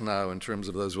facts now in terms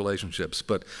of those relationships,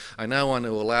 but I now want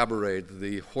to elaborate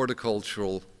the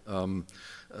horticultural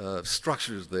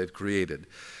structures they've created.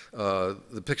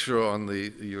 The picture on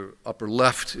your upper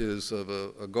left is of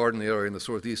a garden area in the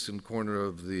southeastern corner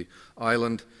of the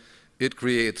island, It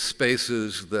creates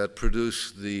spaces that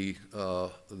produce the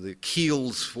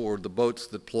keels for the boats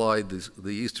that ply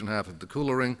the eastern half of the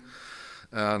Coolering.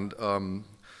 And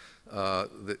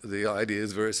the idea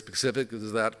is very specific,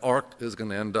 is that arc is going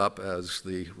to end up as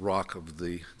the rock of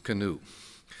the canoe.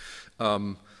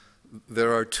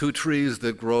 There are 2 trees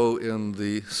that grow in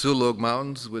the Sulog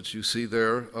Mountains, which you see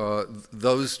there.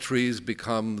 Those trees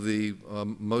become the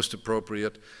most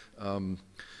appropriate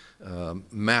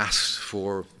mass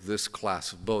for this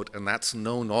class of boat, and that's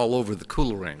known all over the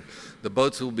Coolering. The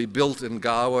boats will be built in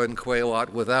Gawa and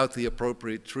Quaylat without the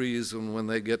appropriate trees, and when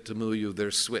they get to Muyu, they're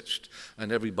switched,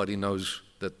 and everybody knows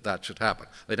that that should happen.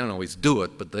 They don't always do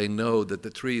it, but they know that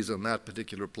the trees in that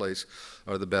particular place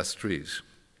are the best trees.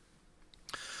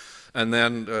 And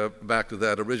then back to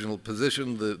that original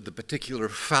position, the particular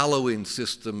fallowing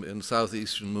system in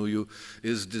southeastern Muyu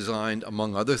is designed,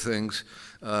 among other things,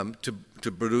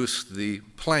 to produce the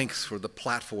planks for the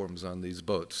platforms on these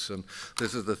boats. And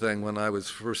this is the thing, when I was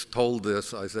first told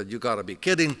this, I said, you gotta be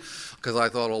kidding, because I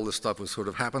thought all this stuff was sort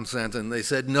of happenstance, and they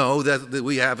said, no, that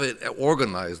we have it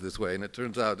organized this way. And it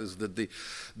turns out is that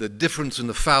the difference in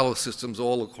the fallow systems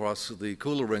all across the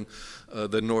Coolering,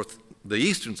 the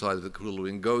eastern side of the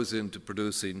Coolering goes into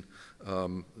producing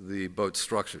the boat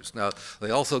structures. Now, they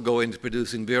also go into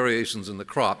producing variations in the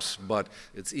crops, but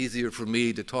it's easier for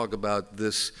me to talk about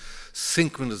this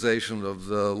synchronization of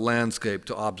the landscape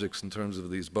to objects in terms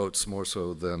of these boats more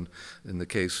so than in the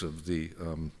case of the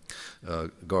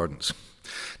gardens.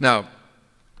 Now,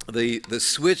 the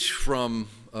switch from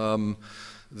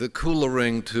the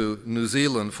Coolering to New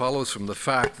Zealand follows from the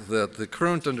fact that the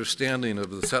current understanding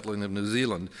of the settling of New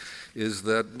Zealand is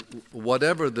that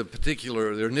whatever the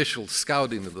initial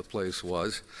scouting of the place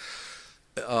was,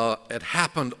 it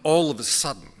happened all of a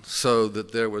sudden, so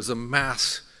that there was a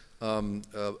mass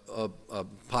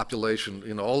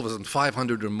population, all of a sudden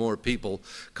 500 or more people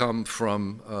come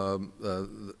from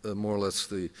more or less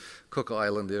the Cook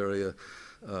Island area,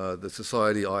 the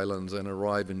Society Islands, and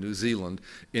arrive in New Zealand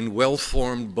in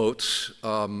well-formed boats,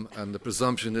 and the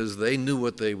presumption is they knew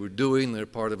what they were doing. They're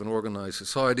part of an organized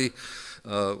society.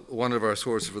 One of our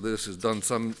sources for this has done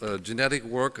some genetic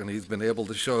work, and he's been able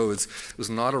to show it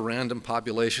was not a random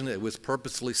population. It was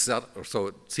purposely set, or so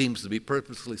it seems to be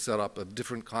purposely set up of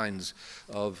different kinds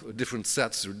of different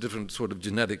sets or different sort of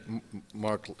genetic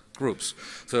marked groups.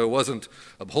 So it wasn't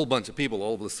a whole bunch of people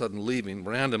all of a sudden leaving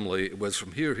randomly. It was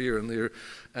from here, here, and there,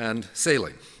 and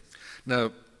sailing.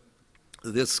 Now,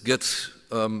 this gets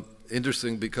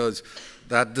interesting because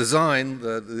that design,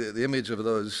 the image of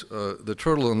those, the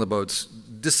turtle in the boats,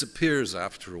 disappears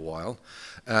after a while,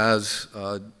 as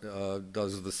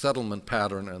does the settlement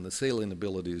pattern and the sailing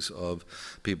abilities of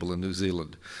people in New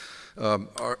Zealand.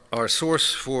 Our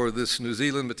source for this New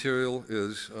Zealand material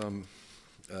is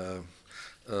a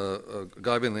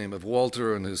guy by the name of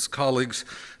Walter and his colleagues,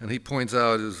 and he points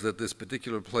out is that this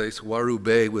particular place, Waru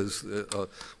Bay, was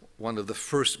one of the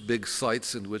first big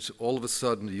sites in which all of a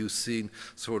sudden you've seen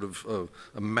sort of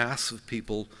a mass of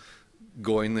people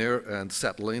going there and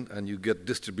settling, and you get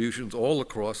distributions all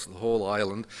across the whole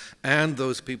island, and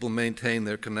those people maintain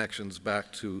their connections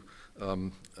back to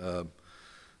the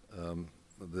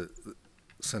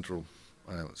central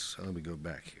islands. So let me go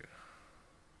back here.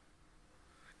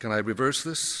 Can I reverse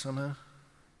this somehow?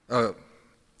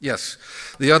 Yes.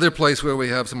 The other place where we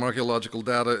have some archaeological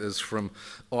data is from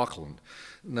Auckland.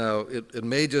 Now, it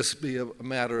may just be a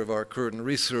matter of our current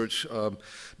research,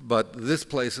 but this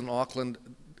place in Auckland,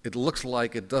 it looks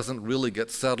like it doesn't really get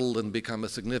settled and become a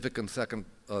significant second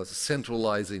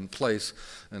centralizing place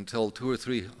until 200 or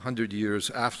 300 years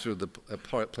after the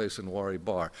place in Wari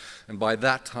Bar. And by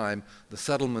that time, the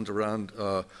settlement around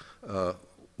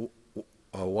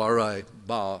Warai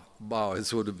Ba is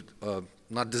sort of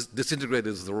not disintegrated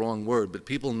is the wrong word, but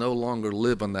people no longer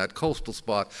live on that coastal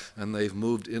spot, and they've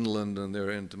moved inland and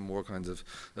they're into more kinds of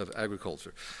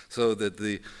agriculture. So that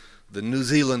the New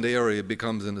Zealand area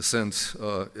becomes, in a sense,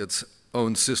 its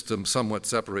own system, somewhat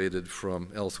separated from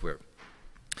elsewhere.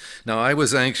 Now, I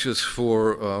was anxious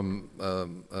for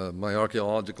my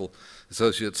archaeological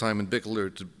associate, Simon Bickler,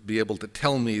 to be able to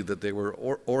tell me that there were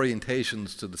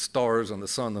orientations to the stars and the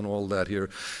sun and all that here.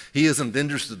 He isn't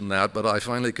interested in that, but I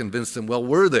finally convinced him, well,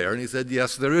 we're there. And he said,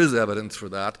 yes, there is evidence for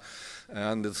that.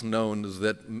 And it's known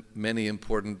that many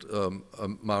important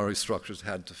Maori structures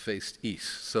had to face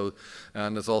east. So,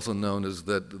 and it's also known as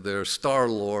that their star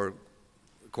lore,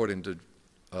 according to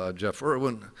Jeff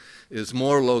Irwin, is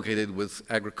more located with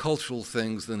agricultural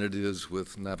things than it is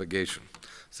with navigation,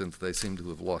 since they seem to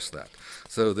have lost that.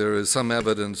 So there is some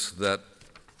evidence that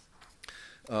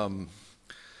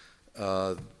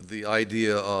the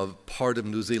idea of part of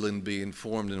New Zealand being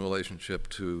formed in relationship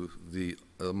to the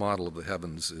model of the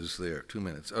heavens is there. 2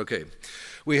 minutes. Okay.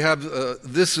 We have,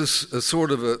 this is a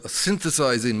sort of a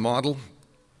synthesizing model.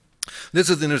 This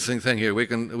is the interesting thing here. We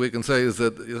can say is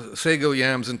that sago,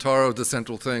 yams, and taro is the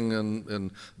central thing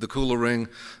in the Kula ring.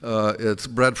 It's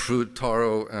breadfruit,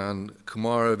 taro, and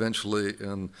kumara eventually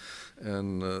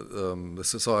in the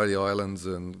Society Islands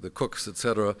and the Cooks,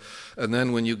 etc. And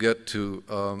then when you get to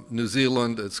New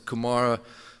Zealand, it's kumara,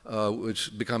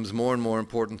 which becomes more and more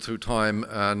important through time,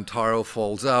 and taro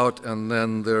falls out, and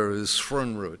then there is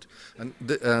fern root.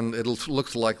 And it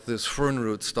looks like this fern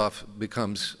root stuff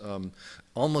becomes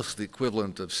almost the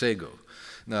equivalent of sago.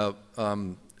 Now,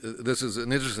 this is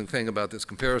an interesting thing about this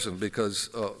comparison because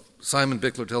Simon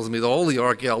Bickler tells me that all the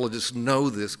archaeologists know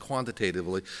this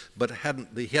quantitatively, but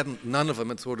none of them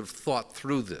had sort of thought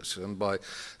through this. And by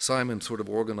Simon sort of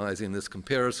organizing this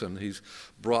comparison, he's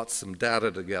brought some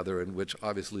data together in which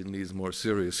obviously needs more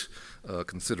serious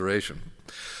consideration.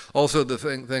 Also, the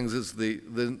things is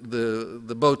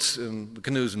the boats and the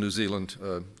canoes in New Zealand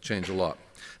change a lot.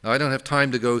 Now, I don't have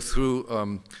time to go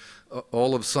through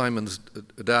all of Simon's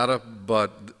data,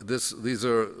 but these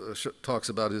are talks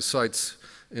about his sites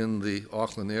in the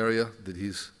Auckland area that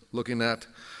he's looking at,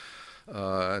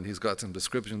 and he's got some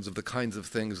descriptions of the kinds of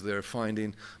things they're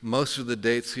finding. Most of the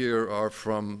dates here are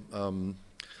from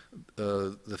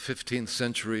the 15th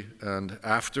century and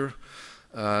after,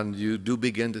 and you do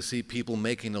begin to see people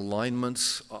making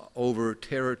alignments over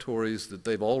territories that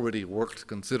they've already worked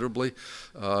considerably,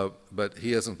 but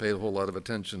he hasn't paid a whole lot of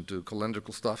attention to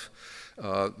calendrical stuff.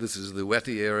 This is the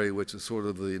Weti area, which is sort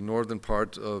of the northern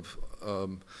part of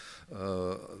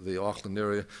the Auckland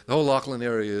area. The whole Auckland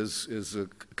area is a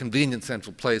convenient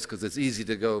central place because it's easy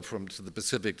to go from to the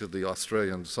Pacific to the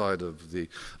Australian side of the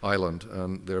island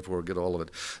and therefore get all of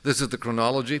it. This is the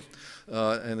chronology.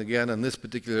 And again, in this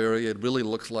particular area, it really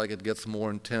looks like it gets more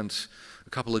intense a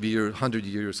couple of years, 100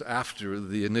 years after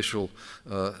the initial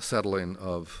settling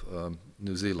of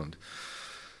New Zealand.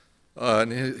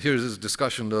 And here's his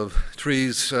discussion of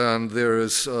trees, and there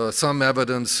is some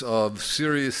evidence of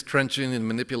serious trenching and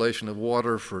manipulation of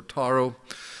water for taro.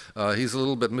 He's a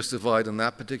little bit mystified in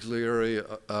that particular area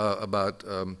about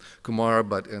kumara,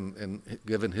 but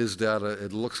given his data,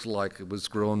 it looks like it was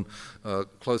grown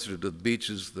closer to the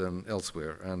beaches than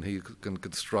elsewhere, and he can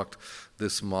construct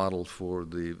this model for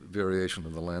the variation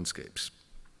of the landscapes.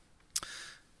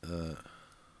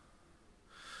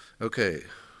 Okay.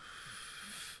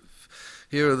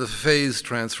 Here are the phase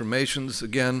transformations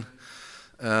again,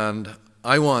 and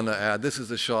I want to add, this is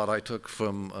a shot I took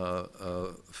from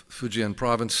Fujian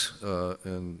province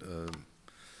in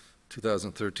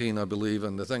 2013, I believe,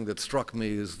 and the thing that struck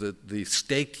me is that the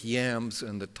staked yams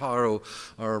and the taro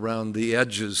are around the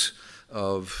edges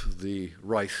of the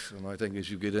rice, and I think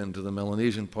as you get into the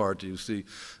Melanesian part, you see,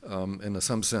 in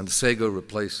some sense, sago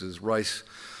replaces rice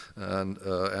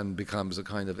and becomes a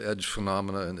kind of edge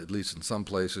phenomena, and at least in some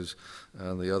places,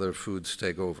 and the other foods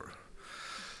take over.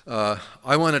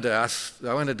 I wanted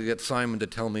to get Simon to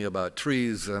tell me about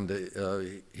trees, and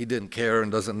he didn't care and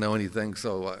doesn't know anything,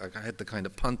 so I had to kind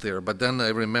of punt there. But then I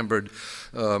remembered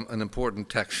an important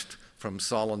text from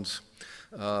Solons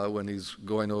when he's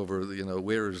going over,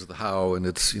 where is the how, and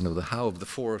it's, the how of the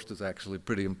forest is actually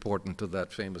pretty important to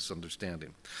that famous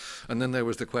understanding. And then there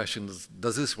was the question,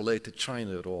 does this relate to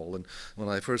China at all? And when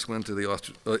I first went to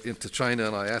into China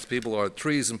and I asked people, are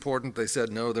trees important? They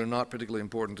said, no, they're not particularly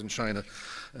important in China.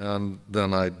 And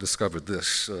then I discovered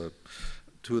this.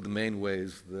 Two of the main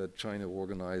ways that China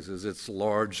organizes its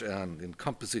large and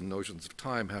encompassing notions of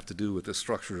time have to do with the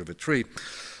structure of a tree.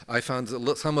 I found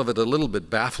some of it a little bit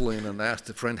baffling and asked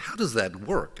a friend, how does that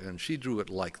work? And she drew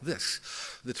it like this.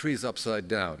 The tree's upside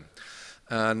down.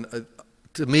 And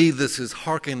to me, this is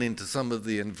hearkening to some of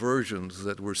the inversions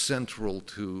that were central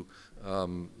to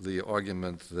the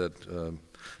argument that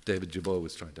David Jabot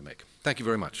was trying to make. Thank you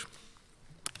very much.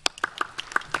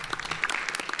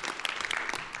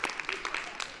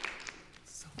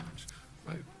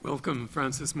 Welcome,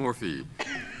 Francis Morphy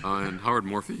and Howard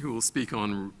Morphy, who will speak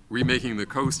on remaking the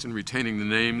coast and retaining the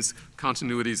names,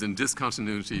 continuities, and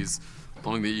discontinuities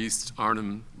along the East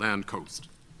Arnhem Land coast.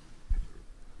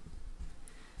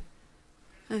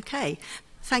 Okay.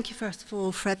 Thank you, first of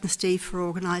all, Fred and Steve, for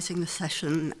organising the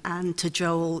session, and to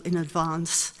Joel in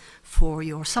advance for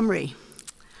your summary.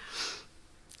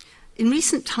 In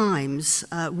recent times,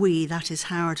 we, that is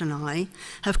Howard and I,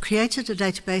 have created a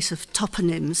database of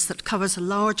toponyms that covers a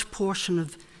large portion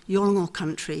of Yolngu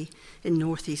country in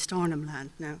northeast Arnhem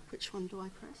Land. Now, which one do I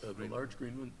press? The large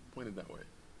green one pointed that way.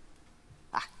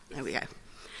 Ah, there we go.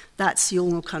 That's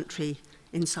Yolngu country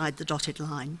inside the dotted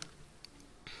line.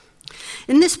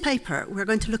 In this paper, we're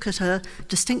going to look at a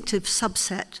distinctive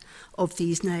subset of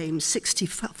these names,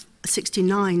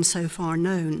 69 so far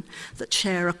known, that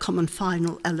share a common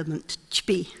final element,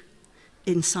 chpi.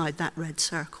 Inside that red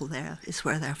circle there is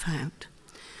where they're found.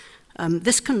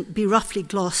 This can be roughly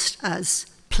glossed as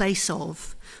place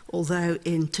of, although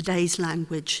in today's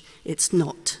language it's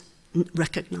not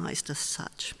recognized as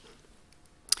such.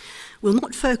 We'll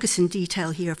not focus in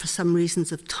detail here for some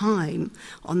reasons of time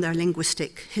on their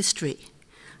linguistic history,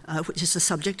 which is the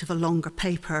subject of a longer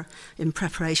paper in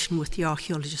preparation with the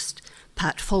archaeologist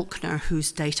Pat Faulkner,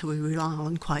 whose data we rely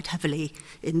on quite heavily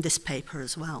in this paper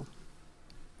as well.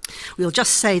 We'll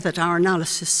just say that our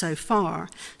analysis so far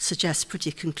suggests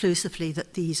pretty conclusively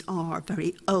that these are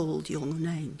very old Yolngu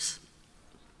names.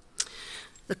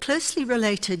 The closely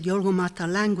related Yolngu-Mata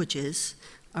languages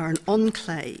are an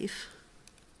enclave,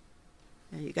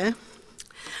 there you go,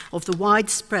 of the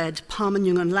widespread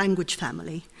Pama-Nyungan language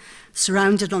family,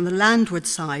 surrounded on the landward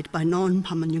side by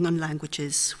non-Pama-Nyungan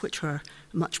languages, which were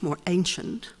much more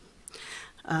ancient,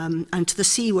 and to the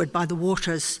seaward by the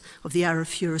waters of the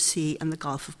Arafura Sea and the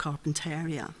Gulf of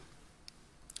Carpentaria.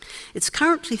 It's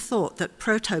currently thought that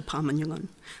Proto-Pama-Nyungan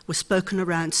was spoken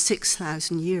around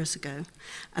 6,000 years ago,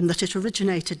 and that it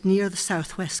originated near the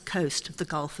southwest coast of the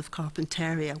Gulf of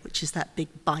Carpentaria, which is that big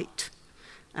bight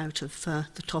out of the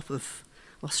top of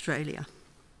Australia.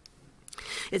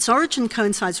 Its origin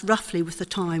coincides roughly with the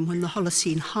time when the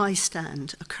Holocene high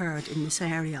stand occurred in this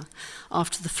area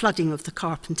after the flooding of the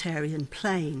Carpentarian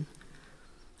Plain,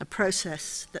 a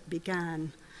process that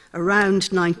began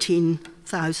around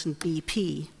 19,000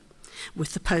 BP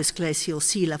with the post-glacial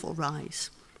sea level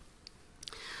rise.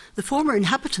 The former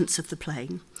inhabitants of the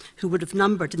plain, who would have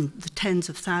numbered in the tens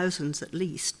of thousands at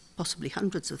least, possibly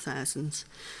hundreds of thousands,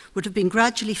 would have been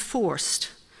gradually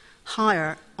forced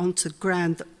higher onto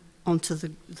ground, onto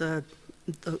the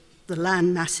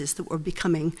land masses that were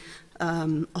becoming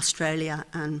Australia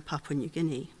and Papua New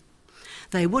Guinea.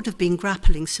 They would have been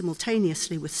grappling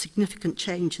simultaneously with significant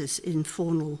changes in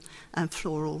faunal and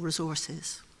floral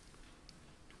resources.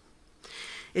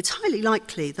 It's highly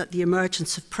likely that the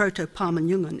emergence of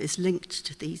Proto-Pama-Nyungan is linked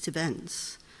to these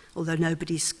events, although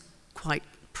nobody's quite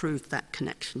proved that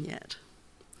connection yet.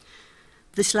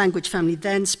 This language family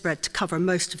then spread to cover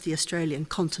most of the Australian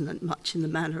continent, much in the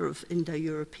manner of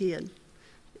Indo-European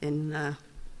in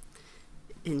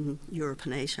Europe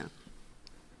and Asia.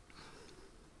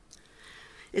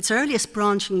 Its earliest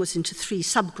branching was into three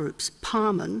subgroups: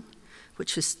 Paman,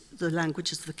 which is the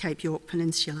languages of the Cape York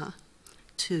Peninsula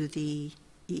to the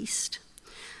east,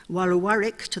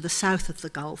 Warrawarrik to the south of the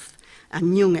Gulf,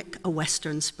 and Nyungik, a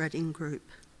western spreading group.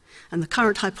 And the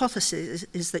current hypothesis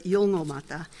is that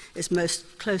Yolngu-Mata is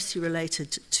most closely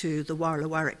related to the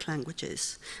Warrawarrik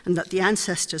languages, and that the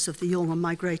ancestors of the Yolngu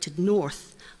migrated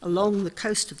north along the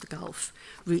coast of the Gulf,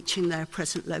 reaching their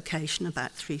present location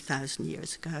about 3,000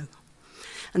 years ago,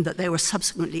 and that they were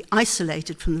subsequently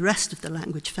isolated from the rest of the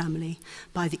language family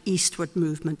by the eastward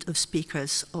movement of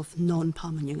speakers of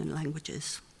non-Pama-Nyungan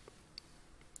languages.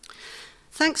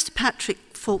 Thanks to Patrick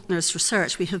Faulkner's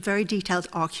research, we have very detailed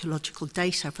archaeological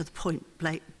data for the Point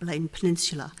Blaine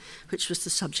Peninsula, which was the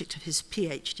subject of his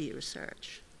PhD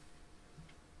research.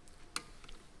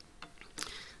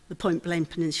 The Point Blaine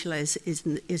Peninsula is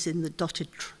in the dotted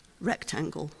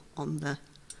rectangle on the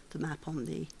map on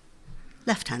the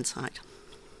left-hand side.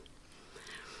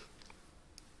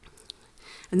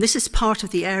 And this is part of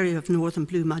the area of northern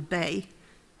Blue Mud Bay,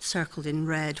 circled in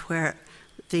red, where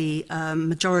the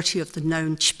majority of the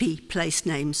known Chpi place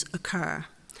names occur.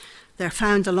 They're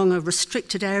found along a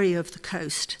restricted area of the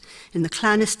coast in the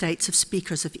clan estates of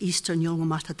speakers of Eastern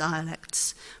Yolngu-Mata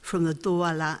dialects from the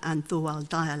Douala and Doual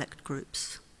dialect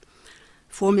groups.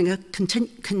 Forming a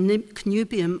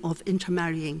connubium of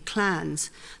intermarrying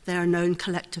clans, they are known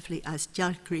collectively as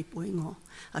Djalgrib-Wingo,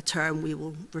 a term we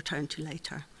will return to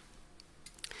later.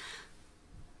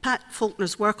 Pat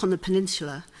Faulkner's work on the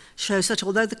peninsula shows that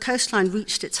although the coastline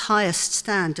reached its highest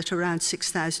stand at around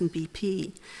 6,000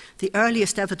 BP, the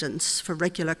earliest evidence for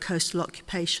regular coastal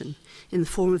occupation in the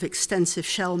form of extensive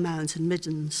shell mounds and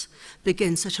middens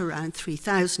begins at around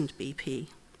 3,000 BP.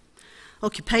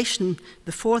 Occupation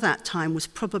before that time was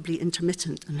probably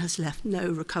intermittent and has left no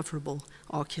recoverable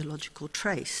archaeological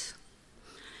trace.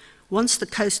 Once the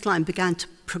coastline began to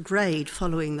prograde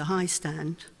following the high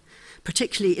stand,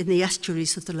 particularly in the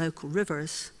estuaries of the local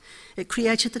rivers, it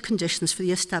created the conditions for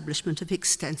the establishment of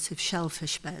extensive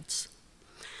shellfish beds.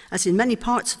 As in many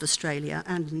parts of Australia,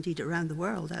 and indeed around the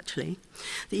world actually,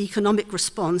 the economic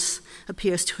response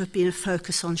appears to have been a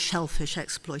focus on shellfish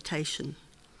exploitation.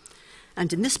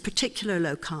 And in this particular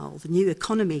locale, the new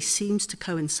economy seems to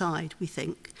coincide, we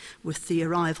think, with the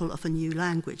arrival of a new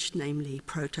language, namely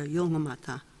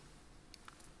Proto-Yolngumatha.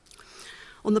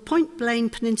 On the Point Blaine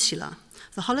Peninsula,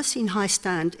 the Holocene high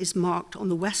stand is marked on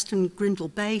the western Grindle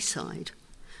Bay side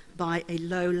by a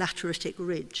low lateritic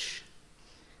ridge.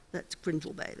 That's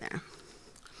Grindle Bay there,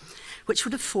 which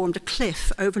would have formed a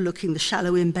cliff overlooking the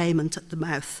shallow embayment at the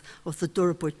mouth of the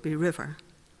Durabudbi River.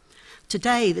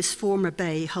 Today, this former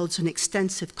bay holds an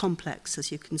extensive complex,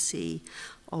 as you can see,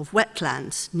 of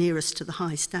wetlands nearest to the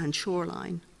high stand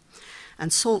shoreline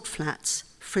and salt flats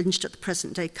fringed at the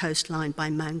present-day coastline by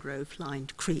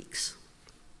mangrove-lined creeks.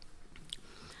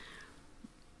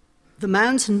 The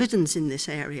mounds and middens in this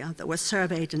area that were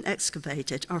surveyed and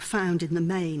excavated are found in the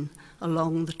main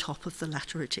along the top of the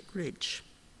lateritic ridge.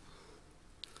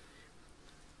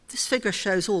 This figure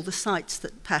shows all the sites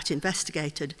that Pat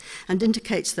investigated and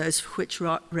indicates those for which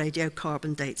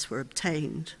radiocarbon dates were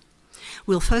obtained.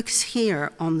 We'll focus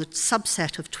here on the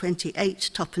subset of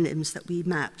 28 toponyms that we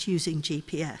mapped using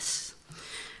GPS.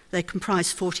 They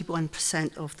comprise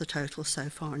 41% of the total so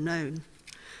far known.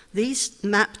 These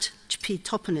mapped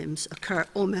toponyms occur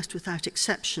almost without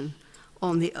exception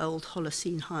on the old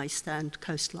Holocene high stand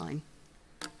coastline,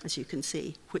 as you can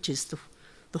see, which is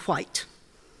the white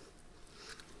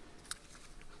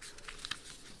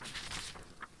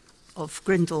of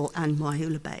Grindle and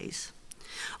Waiula Bays.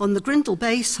 On the Grindle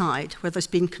Bay side, where there's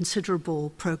been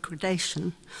considerable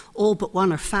progradation, all but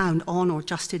one are found on or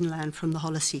just inland from the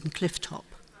Holocene clifftop.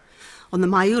 On the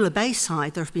Waiula Bay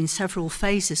side, there have been several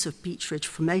phases of beach ridge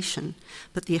formation,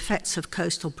 but the effects of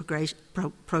coastal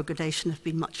progradation have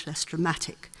been much less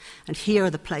dramatic, and here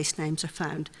the place names are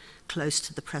found close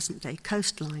to the present-day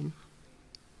coastline.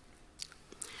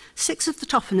 6 of the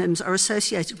toponyms are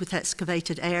associated with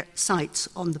excavated sites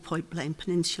on the Point Blaine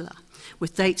Peninsula,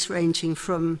 with dates ranging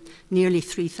from nearly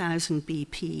 3000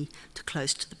 BP to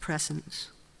close to the present.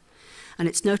 And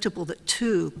it's notable that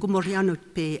 2,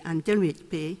 Gumorianutpi and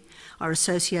Dinritpi, are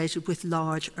associated with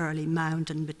large early mound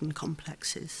and midden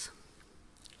complexes.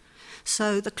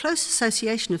 So the close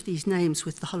association of these names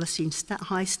with the Holocene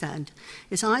high stand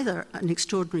is either an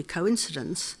extraordinary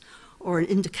coincidence or an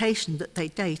indication that they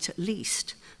date at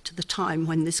least to the time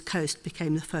when this coast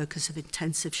became the focus of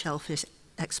intensive shellfish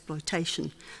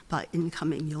exploitation by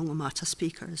incoming Yolngumatha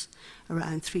speakers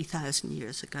around 3,000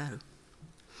 years ago.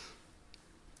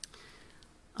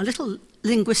 A little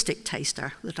linguistic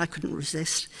taster that I couldn't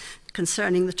resist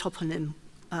concerning the toponym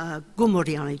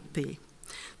Gumorianutpi.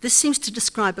 This seems to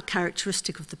describe a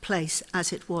characteristic of the place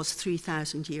as it was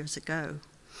 3,000 years ago.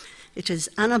 It is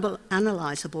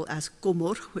analysable as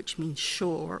Gumur, which means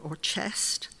shore or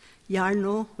chest,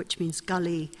 Yarno, which means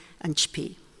gully, and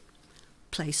Chpi,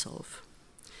 place of.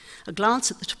 A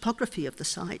glance at the topography of the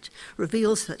site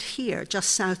reveals that here, just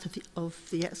south of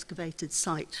the excavated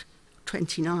site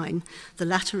 29, the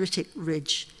lateritic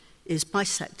ridge is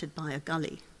bisected by a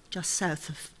gully, just south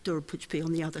of Durapujpi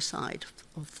on the other side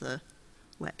of the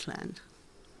wetland.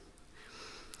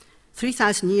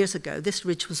 3,000 years ago, this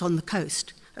ridge was on the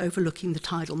coast, overlooking the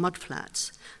tidal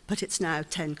mudflats, but it's now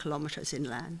 10 kilometres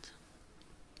inland.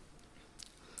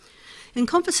 In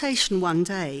conversation one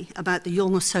day about the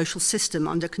Yolngu social system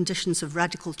under conditions of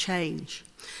radical change,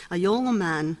 a Yolngu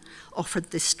man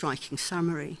offered this striking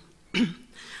summary.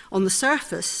 On the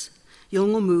surface,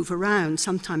 Yolngu move around,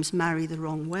 sometimes marry the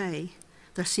wrong way.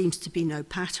 There seems to be no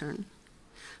pattern.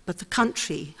 But the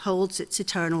country holds its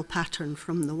eternal pattern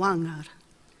from the Wangar,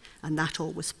 and that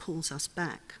always pulls us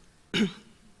back.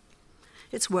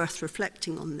 It's worth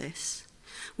reflecting on this.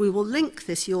 We will link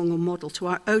this Yolngu model to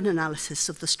our own analysis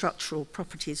of the structural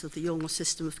properties of the Yolngu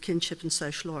system of kinship and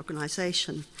social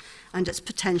organisation and its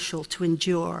potential to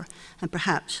endure and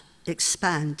perhaps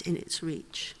expand in its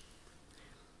reach.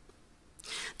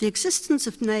 The existence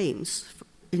of names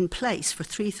in place for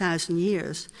 3,000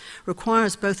 years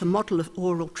requires both a mode of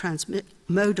oral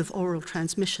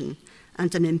transmission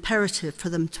and an imperative for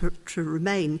them to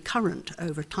remain current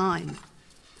over time.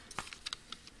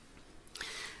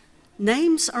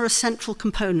 Names are a central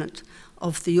component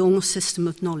of the Yolngu system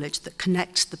of knowledge that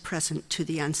connects the present to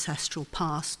the ancestral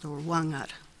past, or Wangar.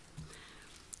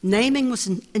 Naming was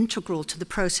integral to the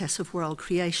process of world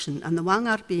creation, and the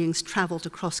Wangar beings travelled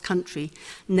across country,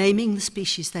 naming the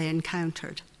species they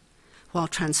encountered, while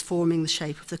transforming the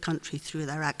shape of the country through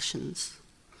their actions.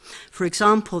 For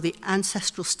example, the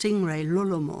ancestral stingray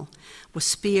Lulumo was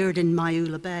speared in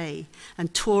Waiula Bay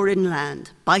and tore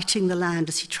inland, biting the land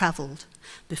as he travelled,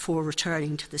 before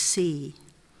returning to the sea.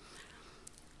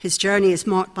 His journey is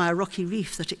marked by a rocky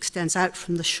reef that extends out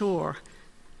from the shore,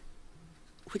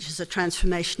 which is a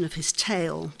transformation of his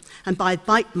tail, and by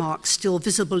bite marks still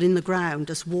visible in the ground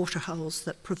as waterholes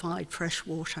that provide fresh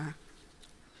water.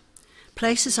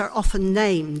 Places are often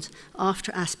named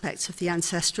after aspects of the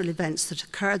ancestral events that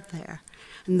occurred there,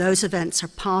 and those events are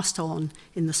passed on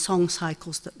in the song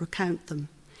cycles that recount them.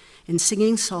 In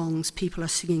singing songs, people are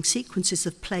singing sequences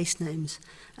of place names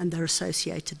and their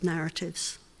associated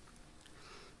narratives.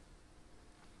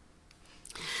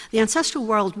 The ancestral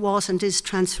world was and is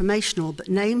transformational, but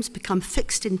names become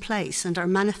fixed in place and are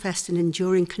manifest in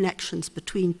enduring connections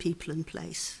between people and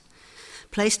place.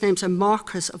 Place names are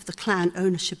markers of the clan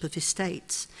ownership of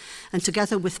estates, and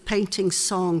together with paintings,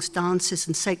 songs, dances,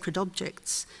 and sacred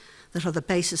objects that are the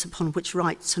basis upon which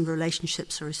rights and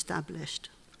relationships are established.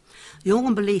 The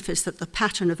Yolngu belief is that the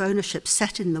pattern of ownership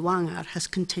set in the Wangar has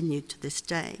continued to this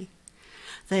day.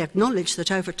 They acknowledge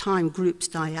that over time groups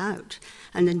die out,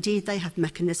 and indeed they have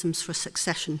mechanisms for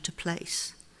succession to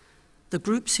place. The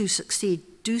groups who succeed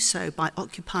do so by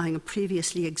occupying a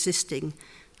previously existing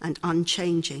and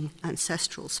unchanging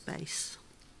ancestral space.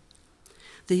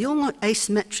 The Yolngu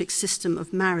asymmetric system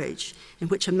of marriage, in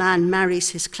which a man marries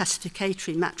his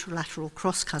classificatory matrilateral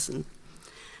cross-cousin,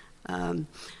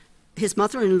 his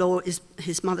mother-in-law is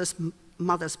his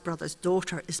mother's brother's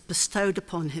daughter, is bestowed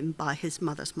upon him by his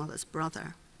mother's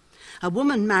brother. A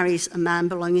woman marries a man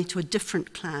belonging to a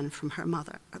different clan from her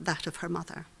mother, that of her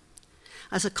mother.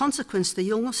 As a consequence, the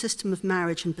Yolngu system of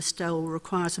marriage and bestowal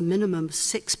requires a minimum of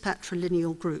 6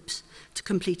 patrilineal groups to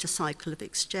complete a cycle of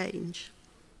exchange.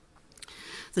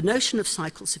 The notion of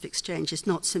cycles of exchange is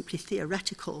not simply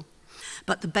theoretical,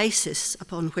 but the basis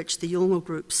upon which the Yolngu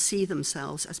groups see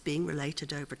themselves as being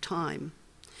related over time.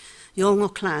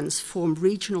 Yolngu clans form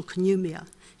regional connumia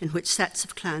in which sets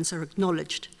of clans are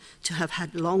acknowledged to have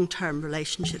had long-term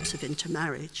relationships of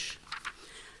intermarriage.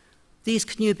 These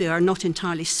connubia are not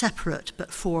entirely separate,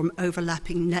 but form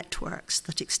overlapping networks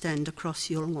that extend across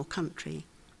Yolngu country.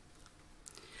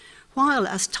 While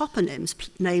as toponyms,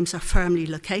 names are firmly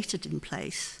located in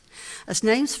place, as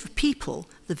names for people,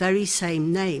 the very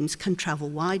same names can travel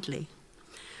widely.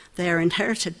 They are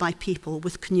inherited by people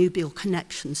with connubial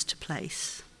connections to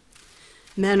place.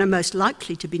 Men are most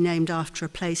likely to be named after a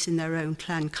place in their own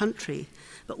clan country,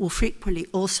 but will frequently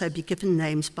also be given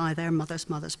names by their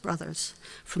mother's brothers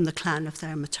from the clan of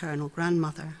their maternal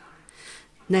grandmother.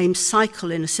 Names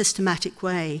cycle in a systematic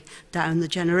way down the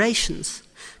generations,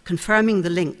 confirming the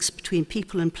links between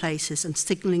people and places and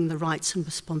signaling the rights and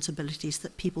responsibilities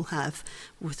that people have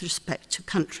with respect to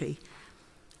country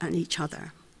and each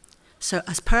other. So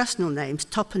as personal names,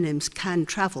 toponyms can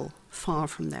travel far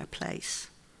from their place.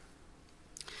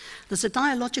 There's a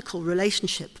dialogical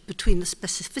relationship between the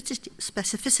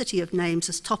specificity of names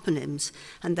as toponyms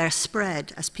and their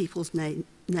spread as people's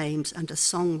names and as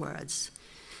song words.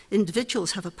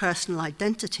 Individuals have a personal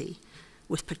identity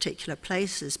with particular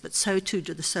places, but so too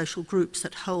do the social groups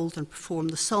that hold and perform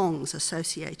the songs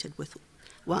associated with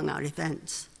Wangar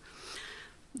events.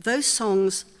 Those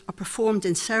songs are performed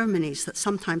in ceremonies that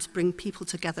sometimes bring people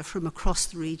together from across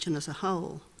the region as a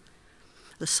whole.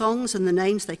 The songs and the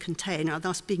names they contain are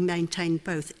thus being maintained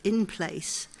both in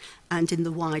place and in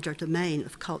the wider domain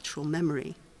of cultural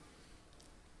memory.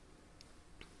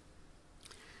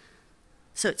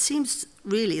 So it seems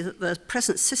really that the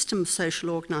present system of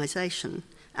social organisation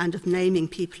and of naming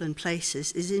people and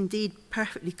places is indeed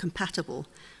perfectly compatible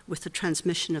with the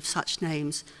transmission of such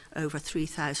names over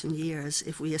 3,000 years,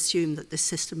 if we assume that this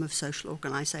system of social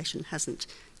organisation hasn't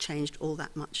changed all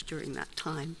that much during that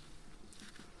time.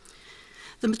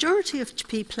 The majority of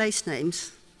Ch'pi place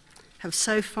names have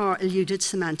so far eluded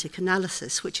semantic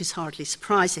analysis, which is hardly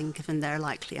surprising given their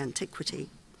likely antiquity.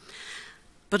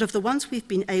 But of the ones we've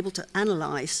been able to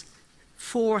analyse,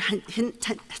 4 hint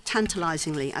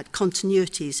tantalisingly at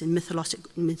continuities in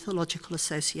mythological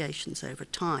associations over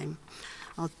time.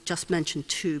 I'll just mention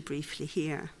 2 briefly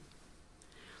here.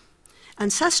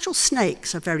 Ancestral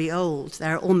snakes are very old.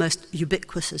 They're almost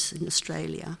ubiquitous in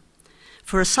Australia.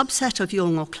 For a subset of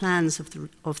Yolngu clans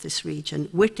of this region,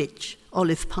 Wittich,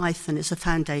 olive python, is a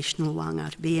foundational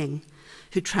Wangar being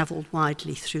who travelled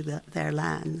widely through their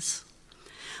lands.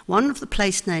 One of the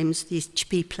place names, these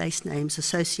Ch'pi place names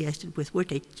associated with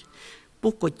Wittich,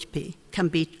 Bukujpi, can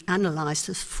be analysed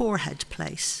as forehead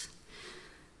place.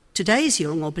 Today's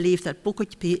Yolngu believe that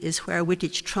Bukujpi is where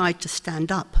Wittich tried to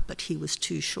stand up, but he was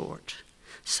too short.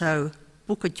 So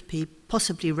Bukujpi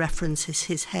possibly references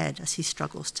his head as he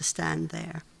struggles to stand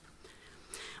there.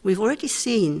 We've already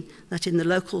seen that in the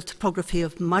local topography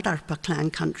of Madarpa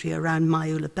clan country around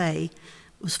Mayula Bay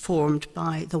was formed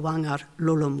by the Wangar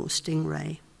Lolomu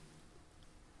stingray.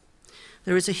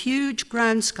 There is a huge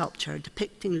ground sculpture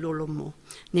depicting Lolomo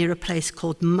near a place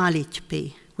called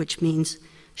Malitpi, which means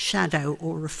shadow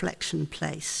or reflection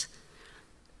place.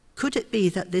 Could it be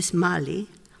that this Mali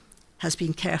has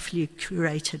been carefully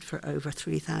curated for over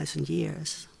 3,000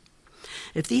 years?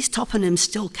 If these toponyms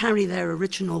still carry their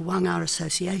original Wangar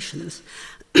associations,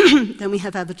 then we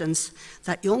have evidence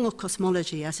that Yolngu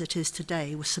cosmology as it is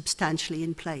today was substantially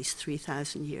in place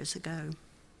 3,000 years ago.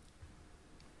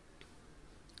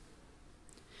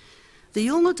 The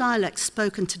Yolngu dialects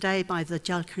spoken today by the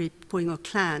Jalkiri-Puingo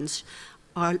clans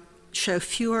show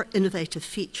fewer innovative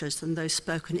features than those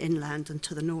spoken inland and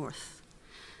to the north.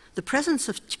 The presence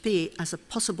of Chpi as a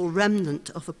possible remnant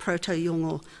of a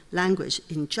Proto-Yolngu language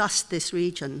in just this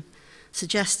region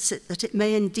suggests that it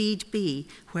may indeed be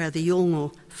where the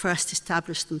Yolngu first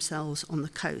established themselves on the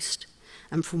coast,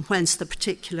 and from whence the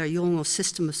particular Yolngu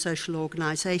system of social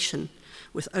organization,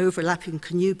 with overlapping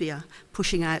connubia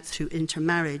pushing out through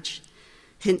intermarriage,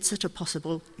 hints at a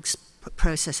possible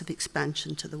process of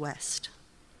expansion to the west.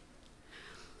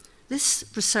 This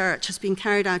research has been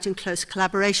carried out in close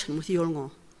collaboration with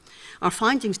Yolngu. Our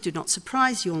findings do not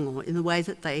surprise Yolngu in the way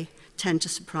that they tend to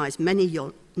surprise many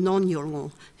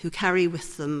non-Yolngu who carry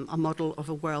with them a model of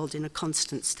a world in a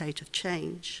constant state of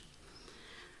change.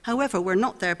 However, we're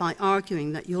not thereby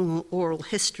arguing that Yolngu oral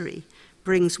history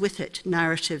brings with it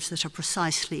narratives that are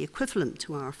precisely equivalent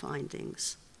to our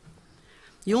findings.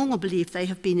 Yolngu believe they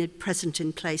have been present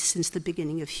in place since the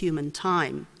beginning of human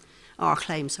time. Our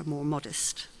claims are more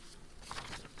modest.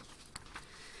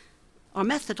 Our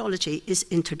methodology is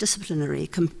interdisciplinary,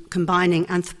 combining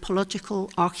anthropological,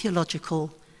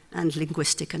 archaeological, and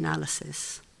linguistic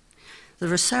analysis. The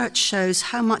research shows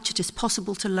how much it is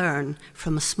possible to learn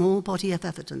from a small body of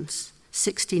evidence,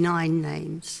 69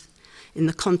 names, in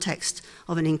the context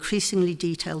of an increasingly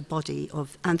detailed body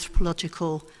of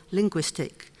anthropological,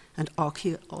 linguistic, and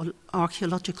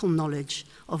archaeological knowledge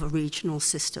of a regional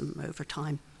system over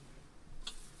time.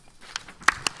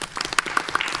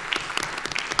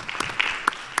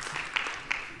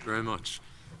 Very much.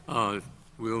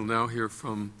 We'll now hear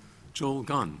from Joel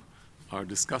Gunn, our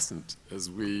discussant, as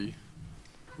we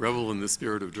revel in the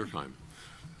spirit of Durkheim.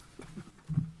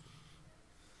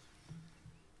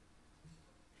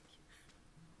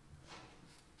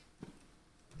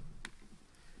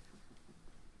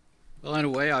 Well, in a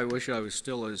way, I wish I was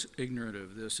still as ignorant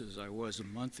of this as I was a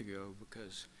month ago,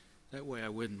 because that way I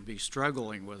wouldn't be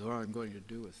struggling with what I'm going to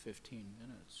do with 15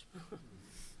 minutes.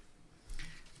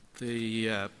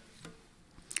 There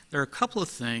are a couple of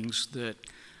things that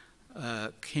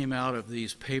came out of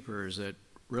these papers that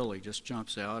really just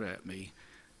jumps out at me.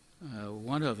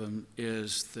 One of them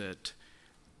is that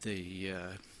the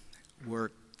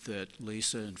work that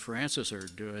Lisa and Francis are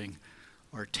doing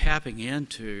are tapping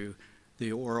into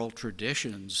the oral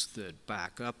traditions that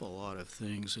back up a lot of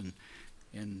things,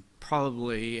 and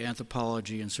probably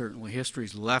anthropology and certainly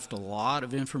history's left a lot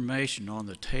of information on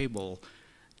the table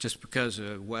just because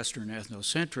of Western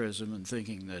ethnocentrism and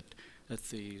thinking that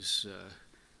these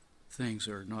things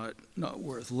are not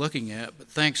worth looking at. But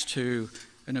thanks to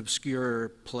an obscure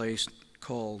place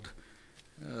called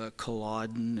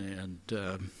Culloden and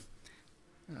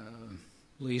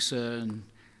Lisa, and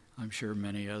I'm sure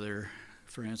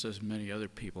Francis and many other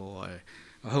people,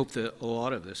 I hope that a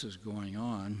lot of this is going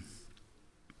on.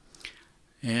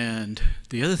 And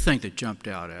the other thing that jumped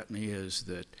out at me is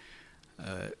that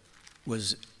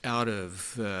was out of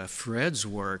Fred's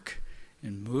work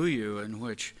in Muyu, in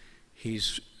which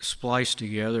he's spliced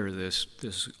together this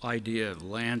idea of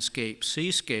landscape,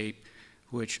 seascape,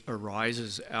 which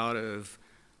arises out of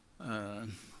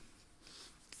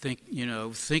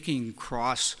thinking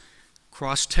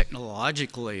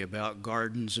cross-technologically about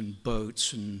gardens and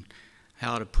boats and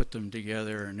how to put them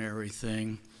together and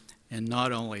everything. And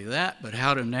not only that, but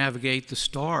how to navigate the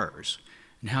stars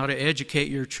and how to educate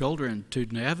your children to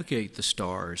navigate the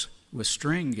stars with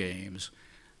string games.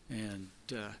 And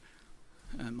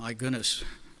my goodness,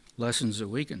 lessons that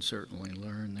we can certainly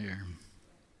learn there.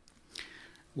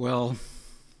 Well,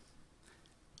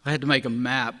 I had to make a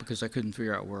map because I couldn't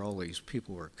figure out where all these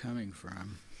people were coming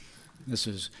from. This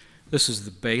is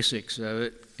the basics of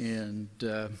it, and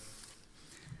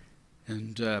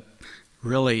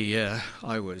really,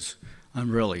 I'm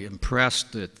really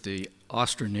impressed that the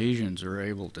Austronesians are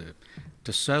able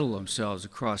to settle themselves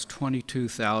across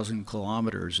 22,000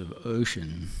 kilometers of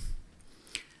ocean.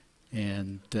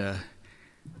 And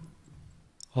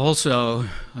also,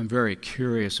 I'm very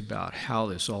curious about how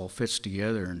this all fits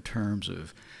together in terms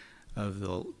of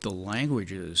the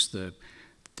languages, the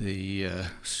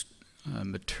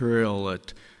material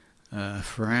that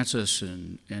Francis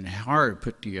and Howard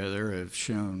put together have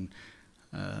shown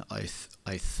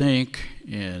I think,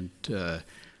 and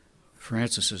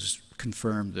Francis has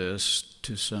confirmed this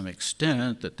to some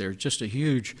extent, that there's just a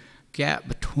huge gap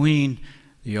between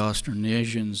the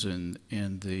Austronesians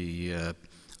and the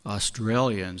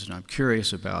Australians, and I'm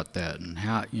curious about that, and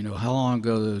how long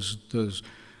ago those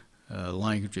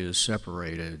languages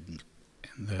separated and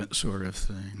that sort of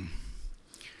thing.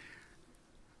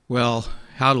 Well,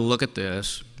 how to look at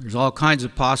this? There's all kinds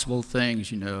of possible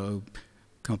things,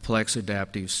 complex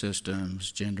adaptive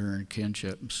systems, gender and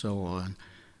kinship, and so on.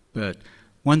 But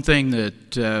one thing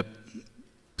that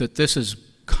this is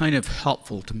kind of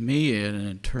helpful to me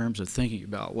in terms of thinking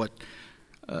about what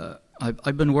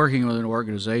I've been working with an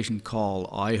organization called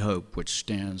IHOPE, which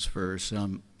stands for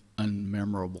some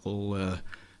unmemorable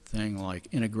thing like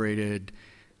Integrated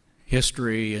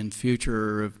History and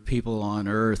Future of People on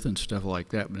Earth and stuff like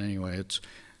that. But anyway, it's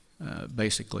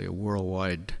basically a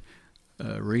worldwide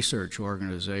research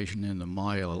organization in the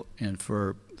Maya, and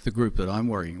for the group that I'm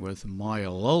working with, the Maya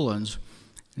lowlands,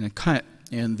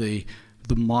 and the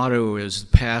motto is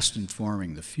 "Past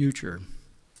informing the future."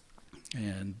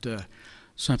 And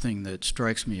something that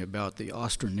strikes me about the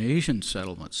Austronesian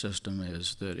settlement system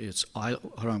is that it's what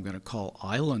I'm going to call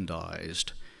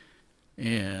islandized.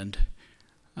 And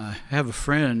I have a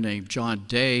friend named John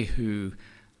Day who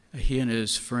he and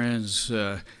his friends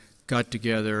got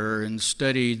together and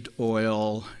studied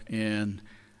oil and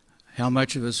how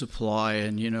much of a supply,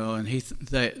 and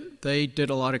they did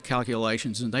a lot of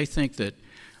calculations, and they think that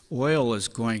oil is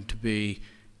going to be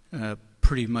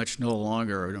pretty much no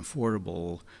longer an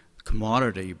affordable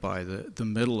commodity by the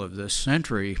middle of this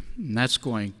century, and that's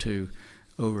going to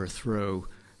overthrow.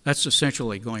 That's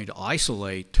essentially going to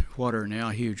isolate what are now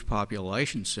huge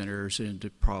population centers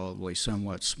into probably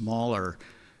somewhat smaller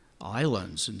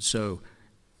islands. And so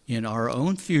in our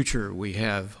own future, we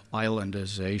have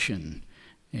islandization.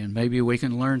 And maybe we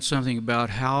can learn something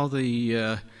about how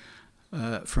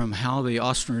from how the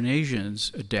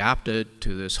Austronesians adapted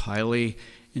to this highly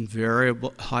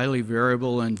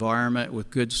variable environment with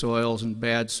good soils and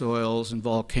bad soils and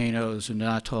volcanoes and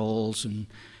atolls and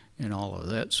all of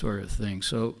that sort of thing.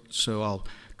 So I'll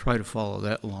try to follow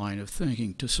that line of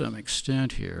thinking to some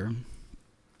extent here.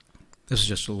 This is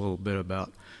just a little bit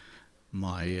about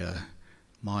my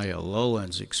Maya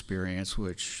lowlands experience,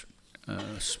 which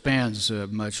spans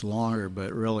much longer,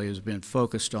 but really has been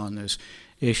focused on this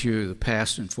issue of the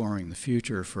past informing the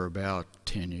future for about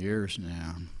 10 years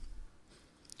now.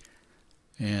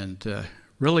 And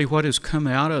really what has come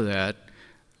out of that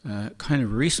kind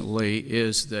of recently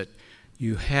is that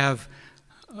you have,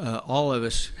 all of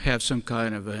us have some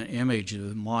kind of an image of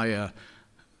the Maya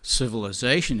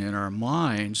civilization in our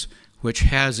minds, which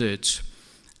has its,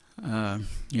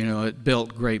 it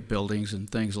built great buildings and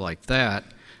things like that.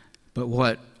 But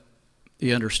what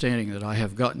the understanding that I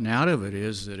have gotten out of it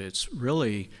is that it's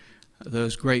really,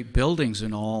 those great buildings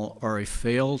and all are a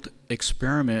failed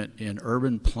experiment in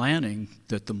urban planning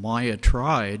that the Maya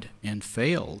tried and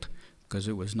failed because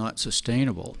it was not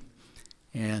sustainable.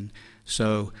 And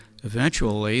so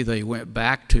eventually they went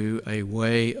back to a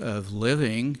way of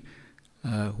living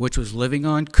which was living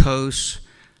on coasts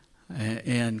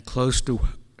and close to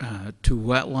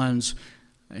wetlands,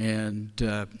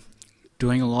 and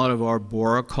doing a lot of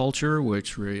arboriculture,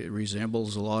 which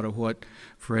resembles a lot of what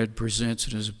Fred presents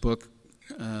in his book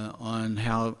on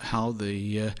how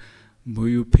the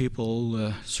Muyu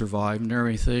people survived and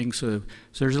everything. So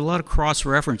there's a lot of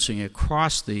cross-referencing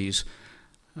across these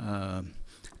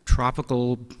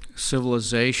tropical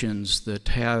civilizations that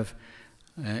have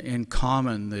in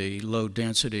common the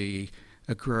low-density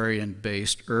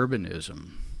agrarian-based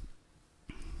urbanism.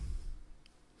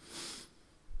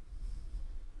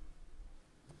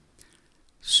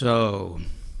 So,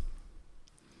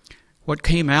 what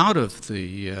came out of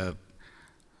the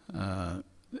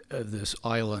of this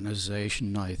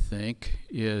islandization, I think,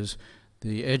 is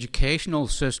the educational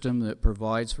system that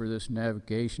provides for this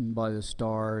navigation by the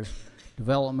stars,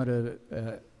 development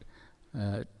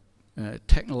of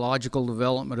technological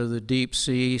development of the deep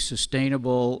sea,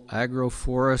 sustainable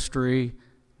agroforestry,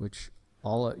 which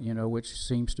which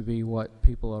seems to be what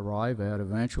people arrive at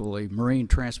eventually, marine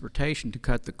transportation to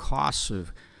cut the costs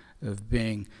of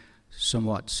being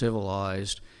somewhat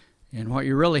civilized. And what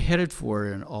you're really headed for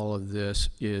in all of this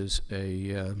is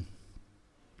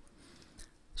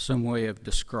some way of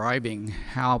describing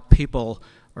how people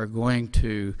are going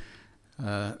to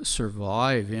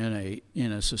survive in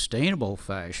a sustainable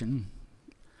fashion.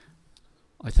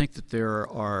 I think that there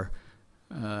are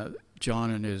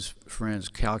John and his friends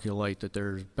calculate that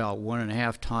there's about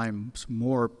 1.5 times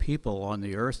more people on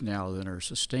the earth now than are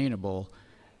sustainable.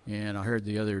 And I heard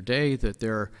the other day that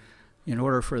there in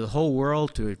order for the whole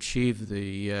world to achieve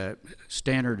the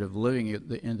standard of living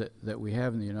that we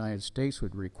have in the United States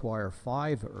would require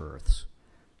 5 Earths.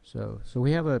 So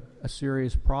we have a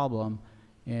serious problem,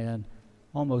 and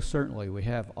almost certainly we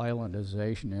have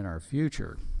islandization in our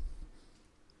future.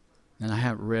 And I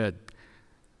haven't read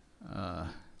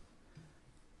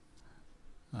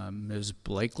Ms.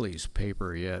 Blakely's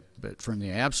paper yet, but from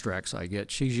the abstracts I get,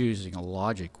 she's using a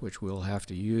logic which we'll have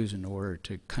to use in order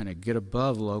to kind of get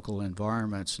above local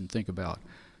environments and think about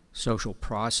social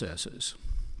processes.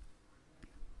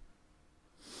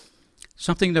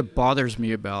 Something that bothers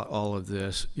me about all of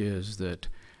this is that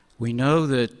we know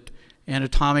that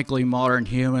anatomically modern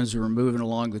humans were moving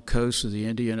along the coast of the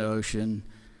Indian Ocean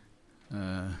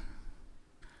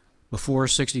before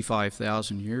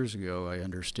 65,000 years ago, I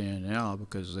understand now,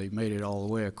 because they made it all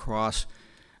the way across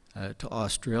to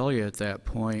Australia at that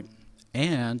point,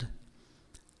 and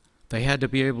they had to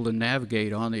be able to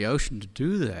navigate on the ocean to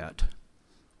do that.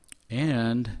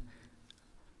 And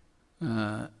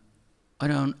of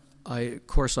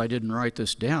course I didn't write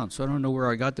this down, so I don't know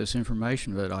where I got this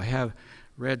information, but I have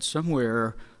read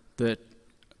somewhere that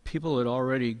people had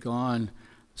already gone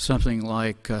something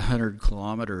like 100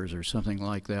 kilometers or something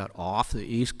like that off the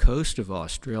east coast of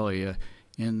Australia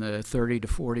in the 30 to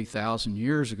 40,000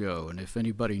 years ago. And if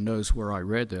anybody knows where I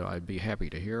read that, I'd be happy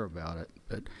to hear about it.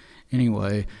 But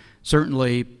anyway,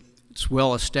 certainly it's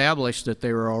well established that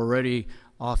they were already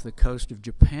off the coast of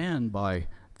Japan by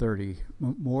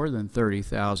more than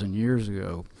 30,000 years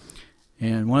ago.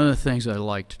 And one of the things I'd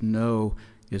like to know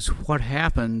is what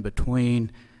happened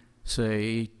between,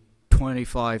 say,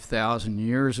 25,000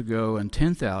 years ago and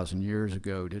 10,000 years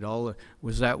ago.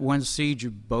 Was that one siege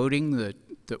of boating that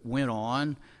went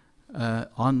on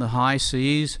the high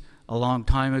seas a long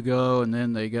time ago, and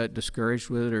then they got discouraged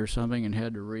with it or something and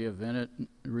had to reinvent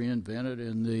it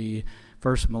in the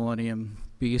first millennium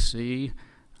BC,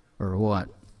 or what?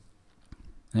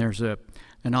 There's an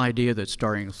idea that's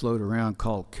starting to float around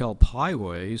called kelp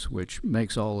highways, which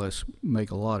makes all this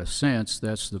make a lot of sense.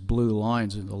 That's the blue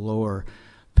lines in the lower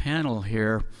panel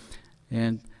here,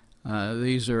 and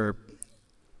these are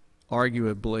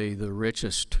arguably the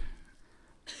richest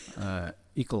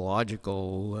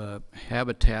ecological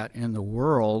habitat in the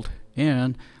world,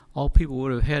 and all people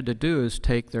would have had to do is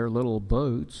take their little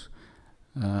boats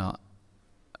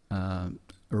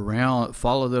around,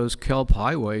 follow those kelp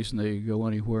highways, and they could go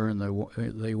anywhere and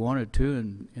they wanted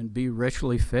to and be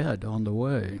richly fed on the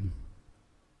way.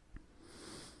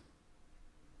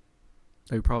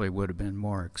 They probably would have been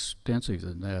more extensive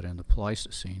than that in the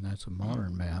Pleistocene. That's a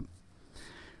modern map.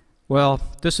 Well,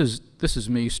 this is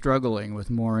me struggling with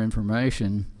more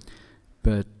information,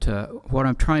 but what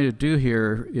I'm trying to do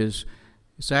here is,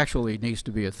 it actually needs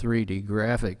to be a 3D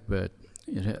graphic, but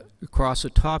across the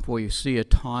top where you see a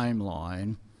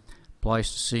timeline,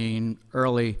 Pleistocene,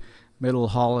 early, middle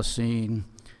Holocene,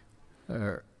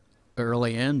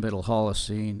 early and middle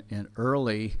Holocene, and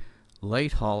early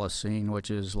late Holocene, which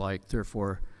is like 3,000 or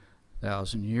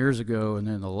 4,000 years ago, and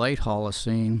then the late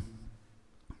Holocene.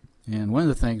 And one of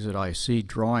the things that I see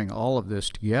drawing all of this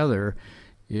together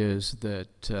is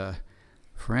that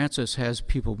Francis has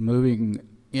people moving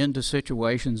into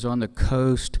situations on the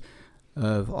coast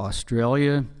of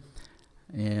Australia,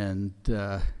 and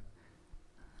there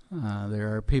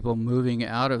are people moving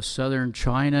out of southern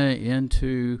China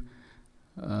into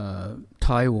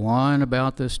Taiwan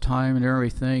about this time and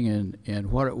everything,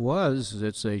 and what it was,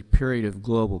 it's a period of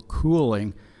global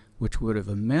cooling which would have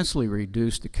immensely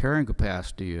reduced the carrying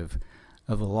capacity of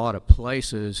a lot of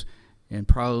places, and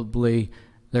probably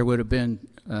there would have been,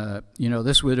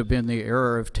 this would have been the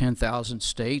era of 10,000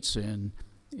 states in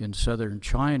southern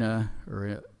China,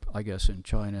 or I guess in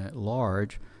China at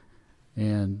large,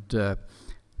 and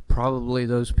probably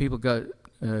those people got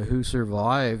who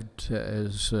survived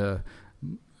as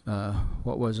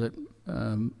what was it,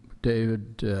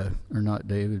 David, or not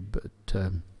David, but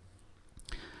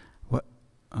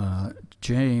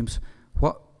James,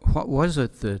 what was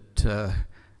it that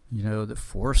that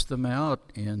forced them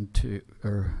out into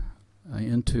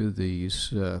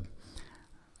these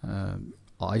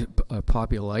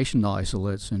population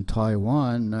isolates in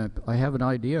Taiwan? I have an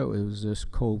idea it was this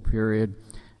cold period,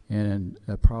 and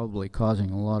probably causing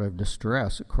a lot of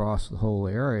distress across the whole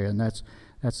area, and that's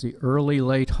the early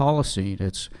late Holocene.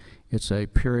 It's a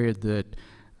period that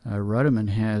Rudiman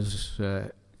has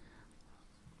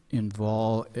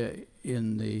involved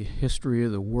in the history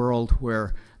of the world,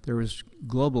 where there was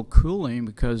global cooling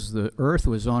because the Earth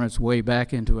was on its way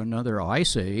back into another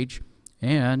ice age,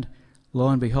 and lo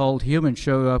and behold, humans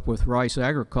showed up with rice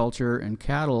agriculture and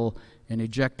cattle and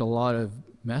eject a lot of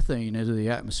methane into the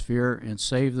atmosphere and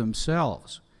save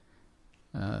themselves.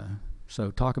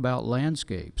 So talk about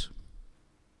landscapes.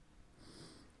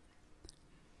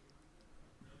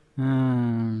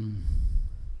 I'm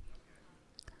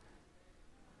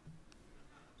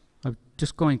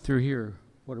just going through here.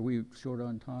 What, are we short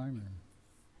on time?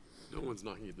 No one's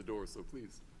knocking at the door, so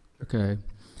please. Okay.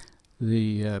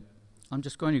 I'm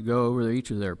just going to go over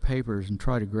each of their papers and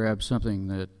try to grab something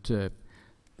that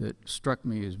struck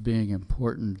me as being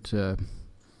important.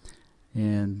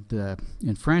 In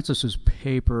Francis's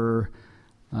paper,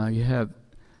 you have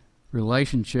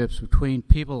relationships between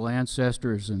people,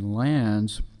 ancestors, and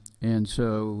lands, and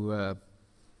so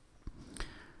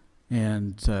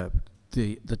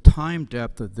the time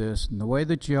depth of this and the way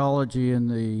the geology and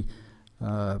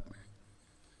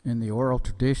the oral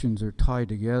traditions are tied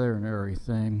together and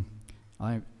everything.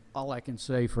 All I can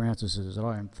say, Francis, is that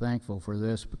I am thankful for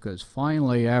this, because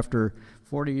finally, after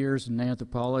 40 years in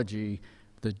anthropology,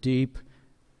 the deep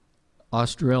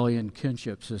Australian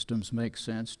kinship systems make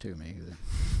sense to me.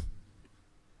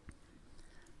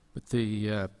 But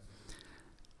the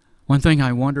one thing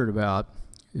I wondered about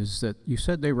is that you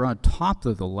said they were on top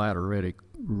of the lateritic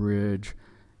ridge,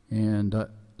 and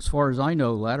as far as I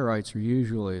know, laterites are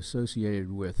usually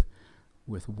associated with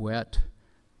wet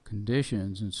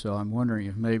conditions, and so I'm wondering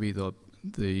if maybe the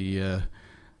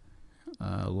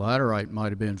laterite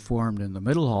might have been formed in the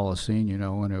middle Holocene, you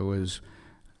know, when it was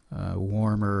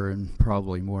warmer and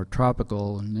probably more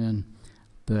tropical, and then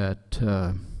that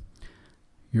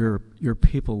your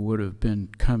people would have been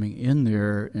coming in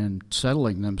there and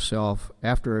settling themselves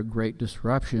after a great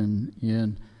disruption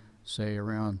in, say,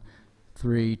 around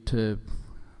 3,000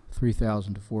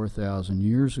 to 4,000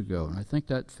 years ago. And I think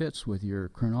that fits with your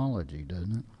chronology,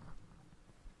 doesn't it?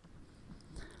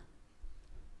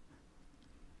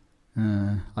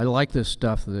 I like this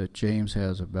stuff that James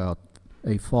has about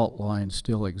a fault line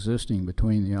still existing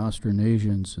between the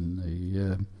Austronesians and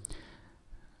the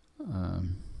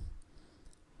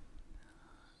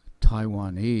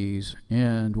Taiwanese,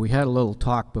 and we had a little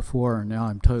talk before, and now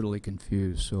I'm totally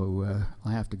confused, so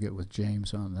I have to get with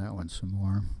James on that one some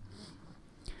more.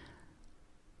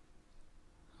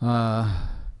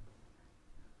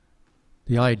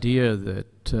 The idea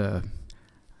that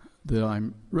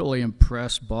I'm really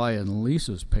impressed by in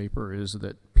Lisa's paper is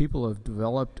that people have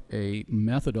developed a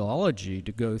methodology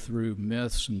to go through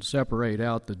myths and separate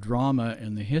out the drama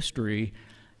and the history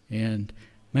and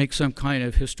make some kind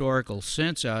of historical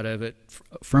sense out of it,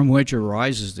 from which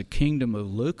arises the kingdom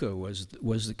of Luca. Was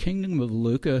the kingdom of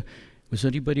Luca, was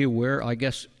anybody aware, I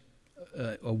guess,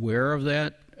 aware of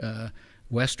that?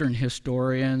 Western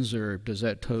historians, or does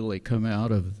that totally come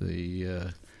out of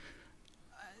the...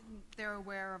 They're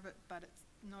aware of it, but it's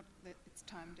not that it's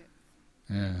timed it.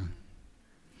 Yeah.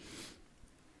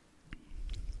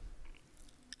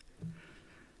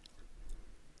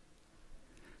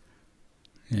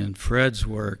 In Fred's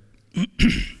work,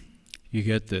 you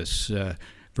get this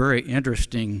very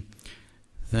interesting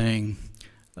thing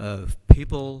of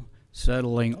people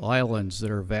settling islands that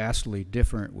are vastly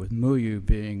different, with Muyu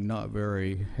being not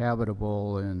very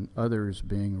habitable and others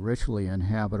being richly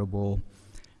inhabitable.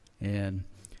 And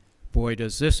boy,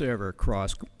 does this ever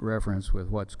cross-reference with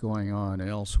what's going on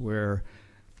elsewhere.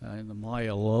 In the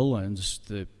Maya lowlands,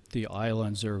 the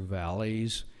islands are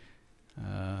valleys.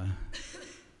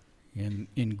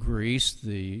 In Greece,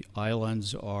 the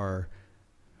islands are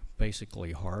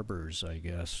basically harbors, I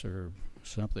guess, or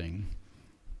something.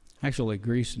 Actually,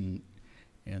 Greece and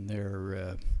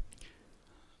their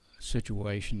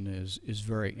situation is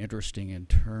very interesting in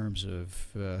terms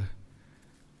of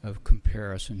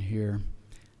comparison here.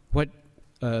 What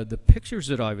the pictures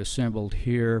that I've assembled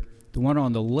here, the one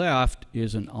on the left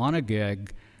is an onageg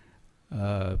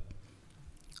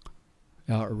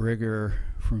outrigger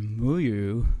from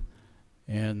Muyu,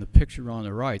 and the picture on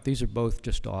the right, these are both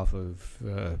just off of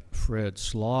Fred's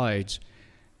slides,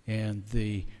 and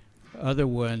the other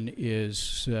one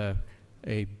is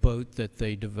a boat that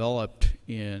they developed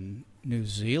in New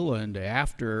Zealand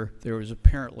after there was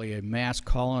apparently a mass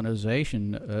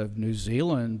colonization of New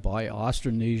Zealand by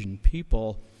Austronesian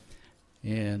people,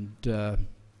 and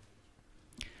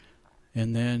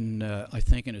then I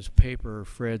think in his paper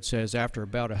Fred says after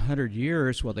about 100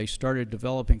 years, well, they started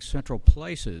developing central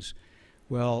places.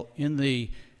 Well, in the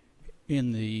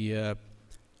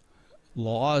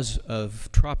laws of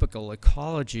tropical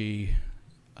ecology,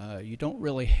 you don't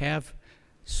really have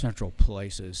central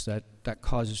places. That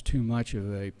causes too much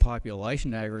of a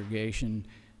population aggregation,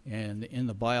 and in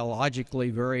the biologically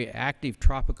very active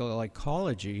tropical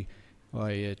ecology,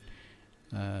 it's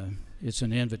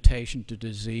an invitation to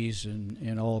disease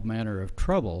and all manner of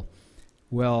trouble.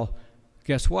 Well,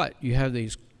 guess what? You have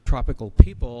these tropical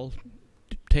people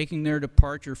taking their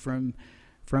departure from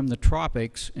the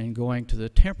tropics and going to the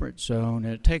temperate zone,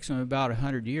 and it takes them about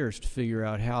 100 years to figure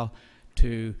out how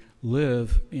to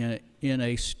live in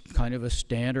a kind of a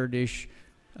standardish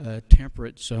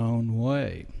temperate zone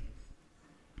way.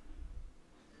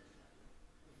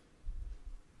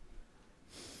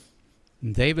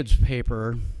 In David's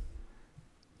paper,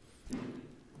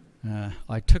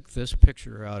 I took this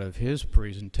picture out of his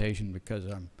presentation because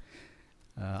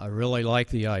I really like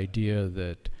the idea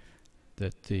that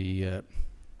the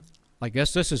I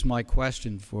guess this is my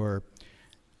question for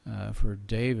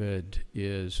David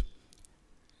is,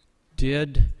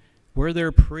 were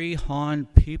there pre-Han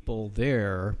people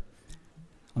there?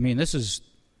 I mean, this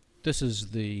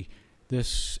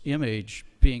image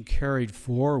being carried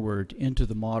forward into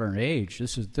the modern age.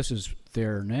 This is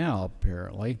there now,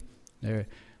 apparently.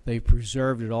 They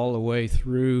preserved it all the way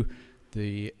through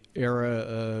the era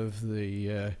of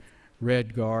the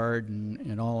Red Guard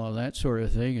and all of that sort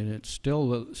of thing, and it's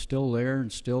still there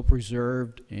and still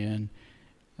preserved. And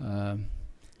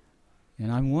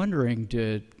I'm wondering,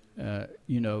 did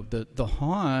the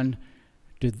Han,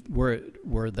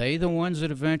 were they the ones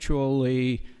that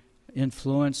eventually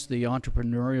influenced the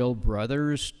entrepreneurial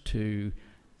brothers to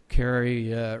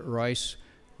carry rice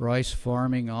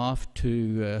farming off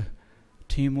to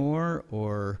Timor,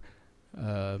 or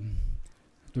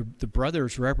the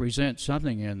brothers represent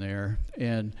something in there?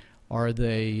 And are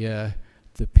they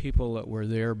the people that were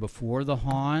there before the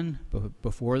Han?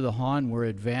 Before the Han were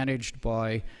advantaged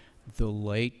by the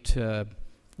late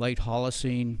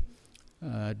Holocene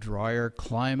drier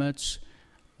climates?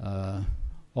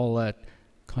 All that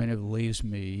kind of leaves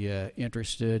me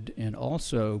interested. And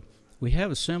also, we have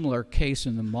a similar case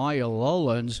in the Maya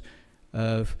lowlands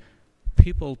of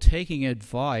people taking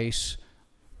advice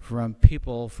from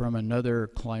people from another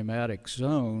climatic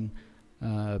zone.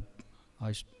 I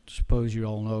suppose you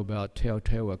all know about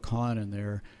Teotihuacan and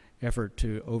their effort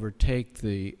to overtake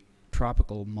the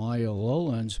tropical Maya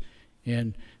lowlands.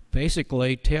 And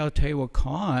basically,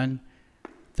 Teotihuacan,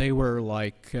 they were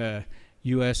like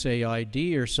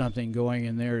USAID or something going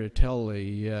in there to tell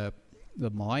the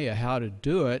Maya how to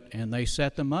do it, and they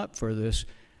set them up for this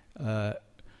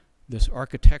this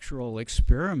architectural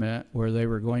experiment where they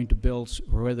were going to build,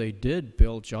 or where they did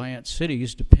build giant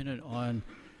cities dependent on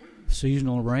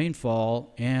seasonal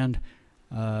rainfall, and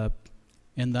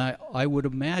that I would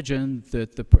imagine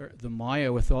that the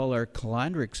Maya, with all their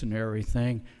calendrics and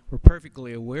everything, were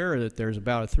perfectly aware that there's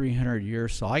about a 300-year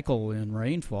cycle in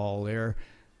rainfall there,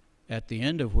 at the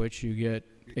end of which you get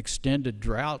extended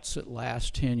droughts that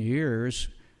last 10 years.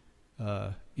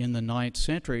 In the 9th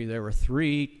century, there were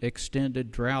 3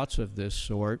 extended droughts of this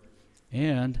sort,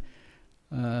 and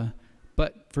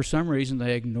but for some reason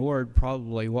they ignored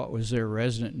probably what was their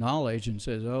resident knowledge and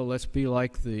says, oh, let's be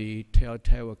like the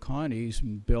Teotihuacanis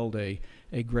and build a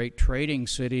great trading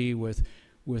city with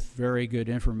very good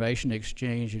information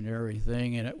exchange and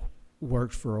everything. And it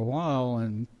worked for a while,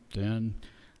 and then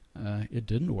it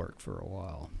didn't work for a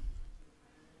while.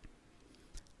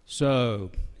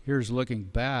 So here's looking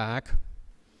back,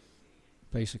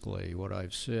 basically what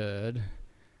I've said.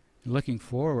 Looking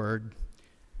forward,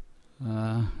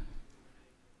 you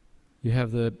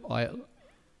have the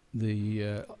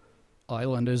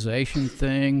islandization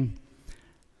thing,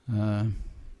 a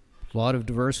lot of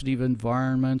diversity of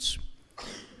environments,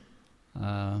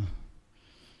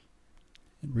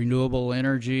 renewable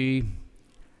energy.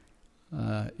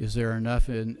 Is there enough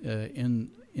in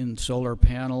solar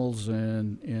panels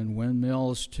and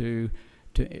windmills to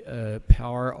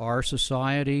power our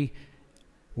society,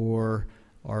 or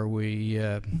are we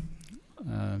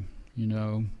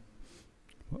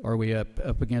are we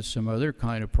up against some other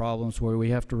kind of problems where we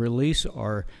have to release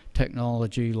our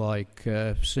technology, like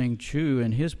Sing Chu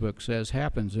in his book says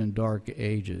happens in dark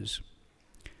ages?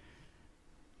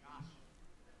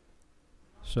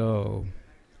 So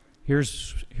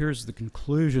here's the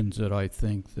conclusions that I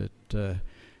think that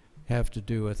have to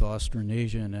do with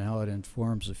Austronesia and how it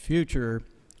informs the future.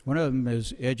 One of them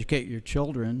is educate your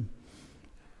children,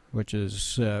 which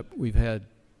is, we've had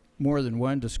more than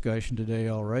one discussion today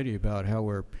already about how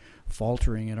we're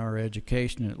faltering in our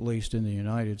education, at least in the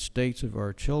United States, of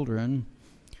our children.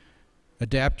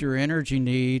 Adapt your energy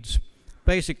needs.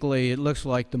 Basically, it looks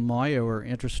like the Maya were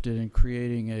interested in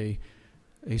creating a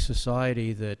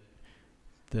society that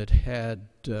had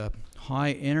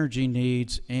high energy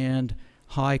needs and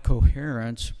high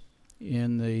coherence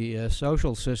in the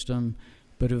social system,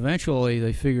 but eventually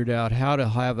they figured out how to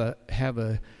have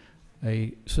a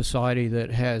society that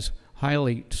has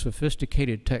highly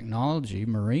sophisticated technology,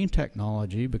 marine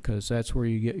technology, because that's where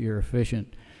you get your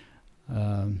efficient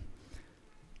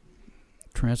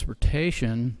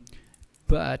transportation,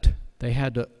 but they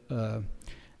had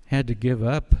to give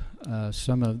up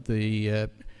some of the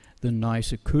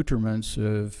nice accoutrements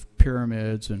of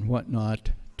pyramids and whatnot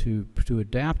to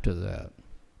adapt to that.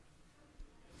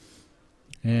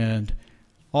 And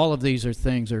all of these are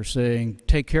things they're saying,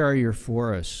 take care of your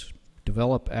forests,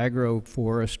 develop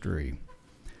agroforestry.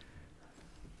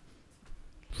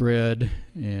 Fred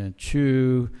and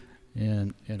Chu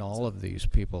and all of these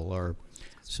people are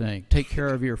saying, take care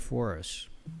of your forests.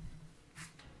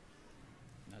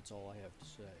 That's all I have to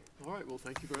say. All right, well,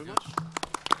 thank you very much.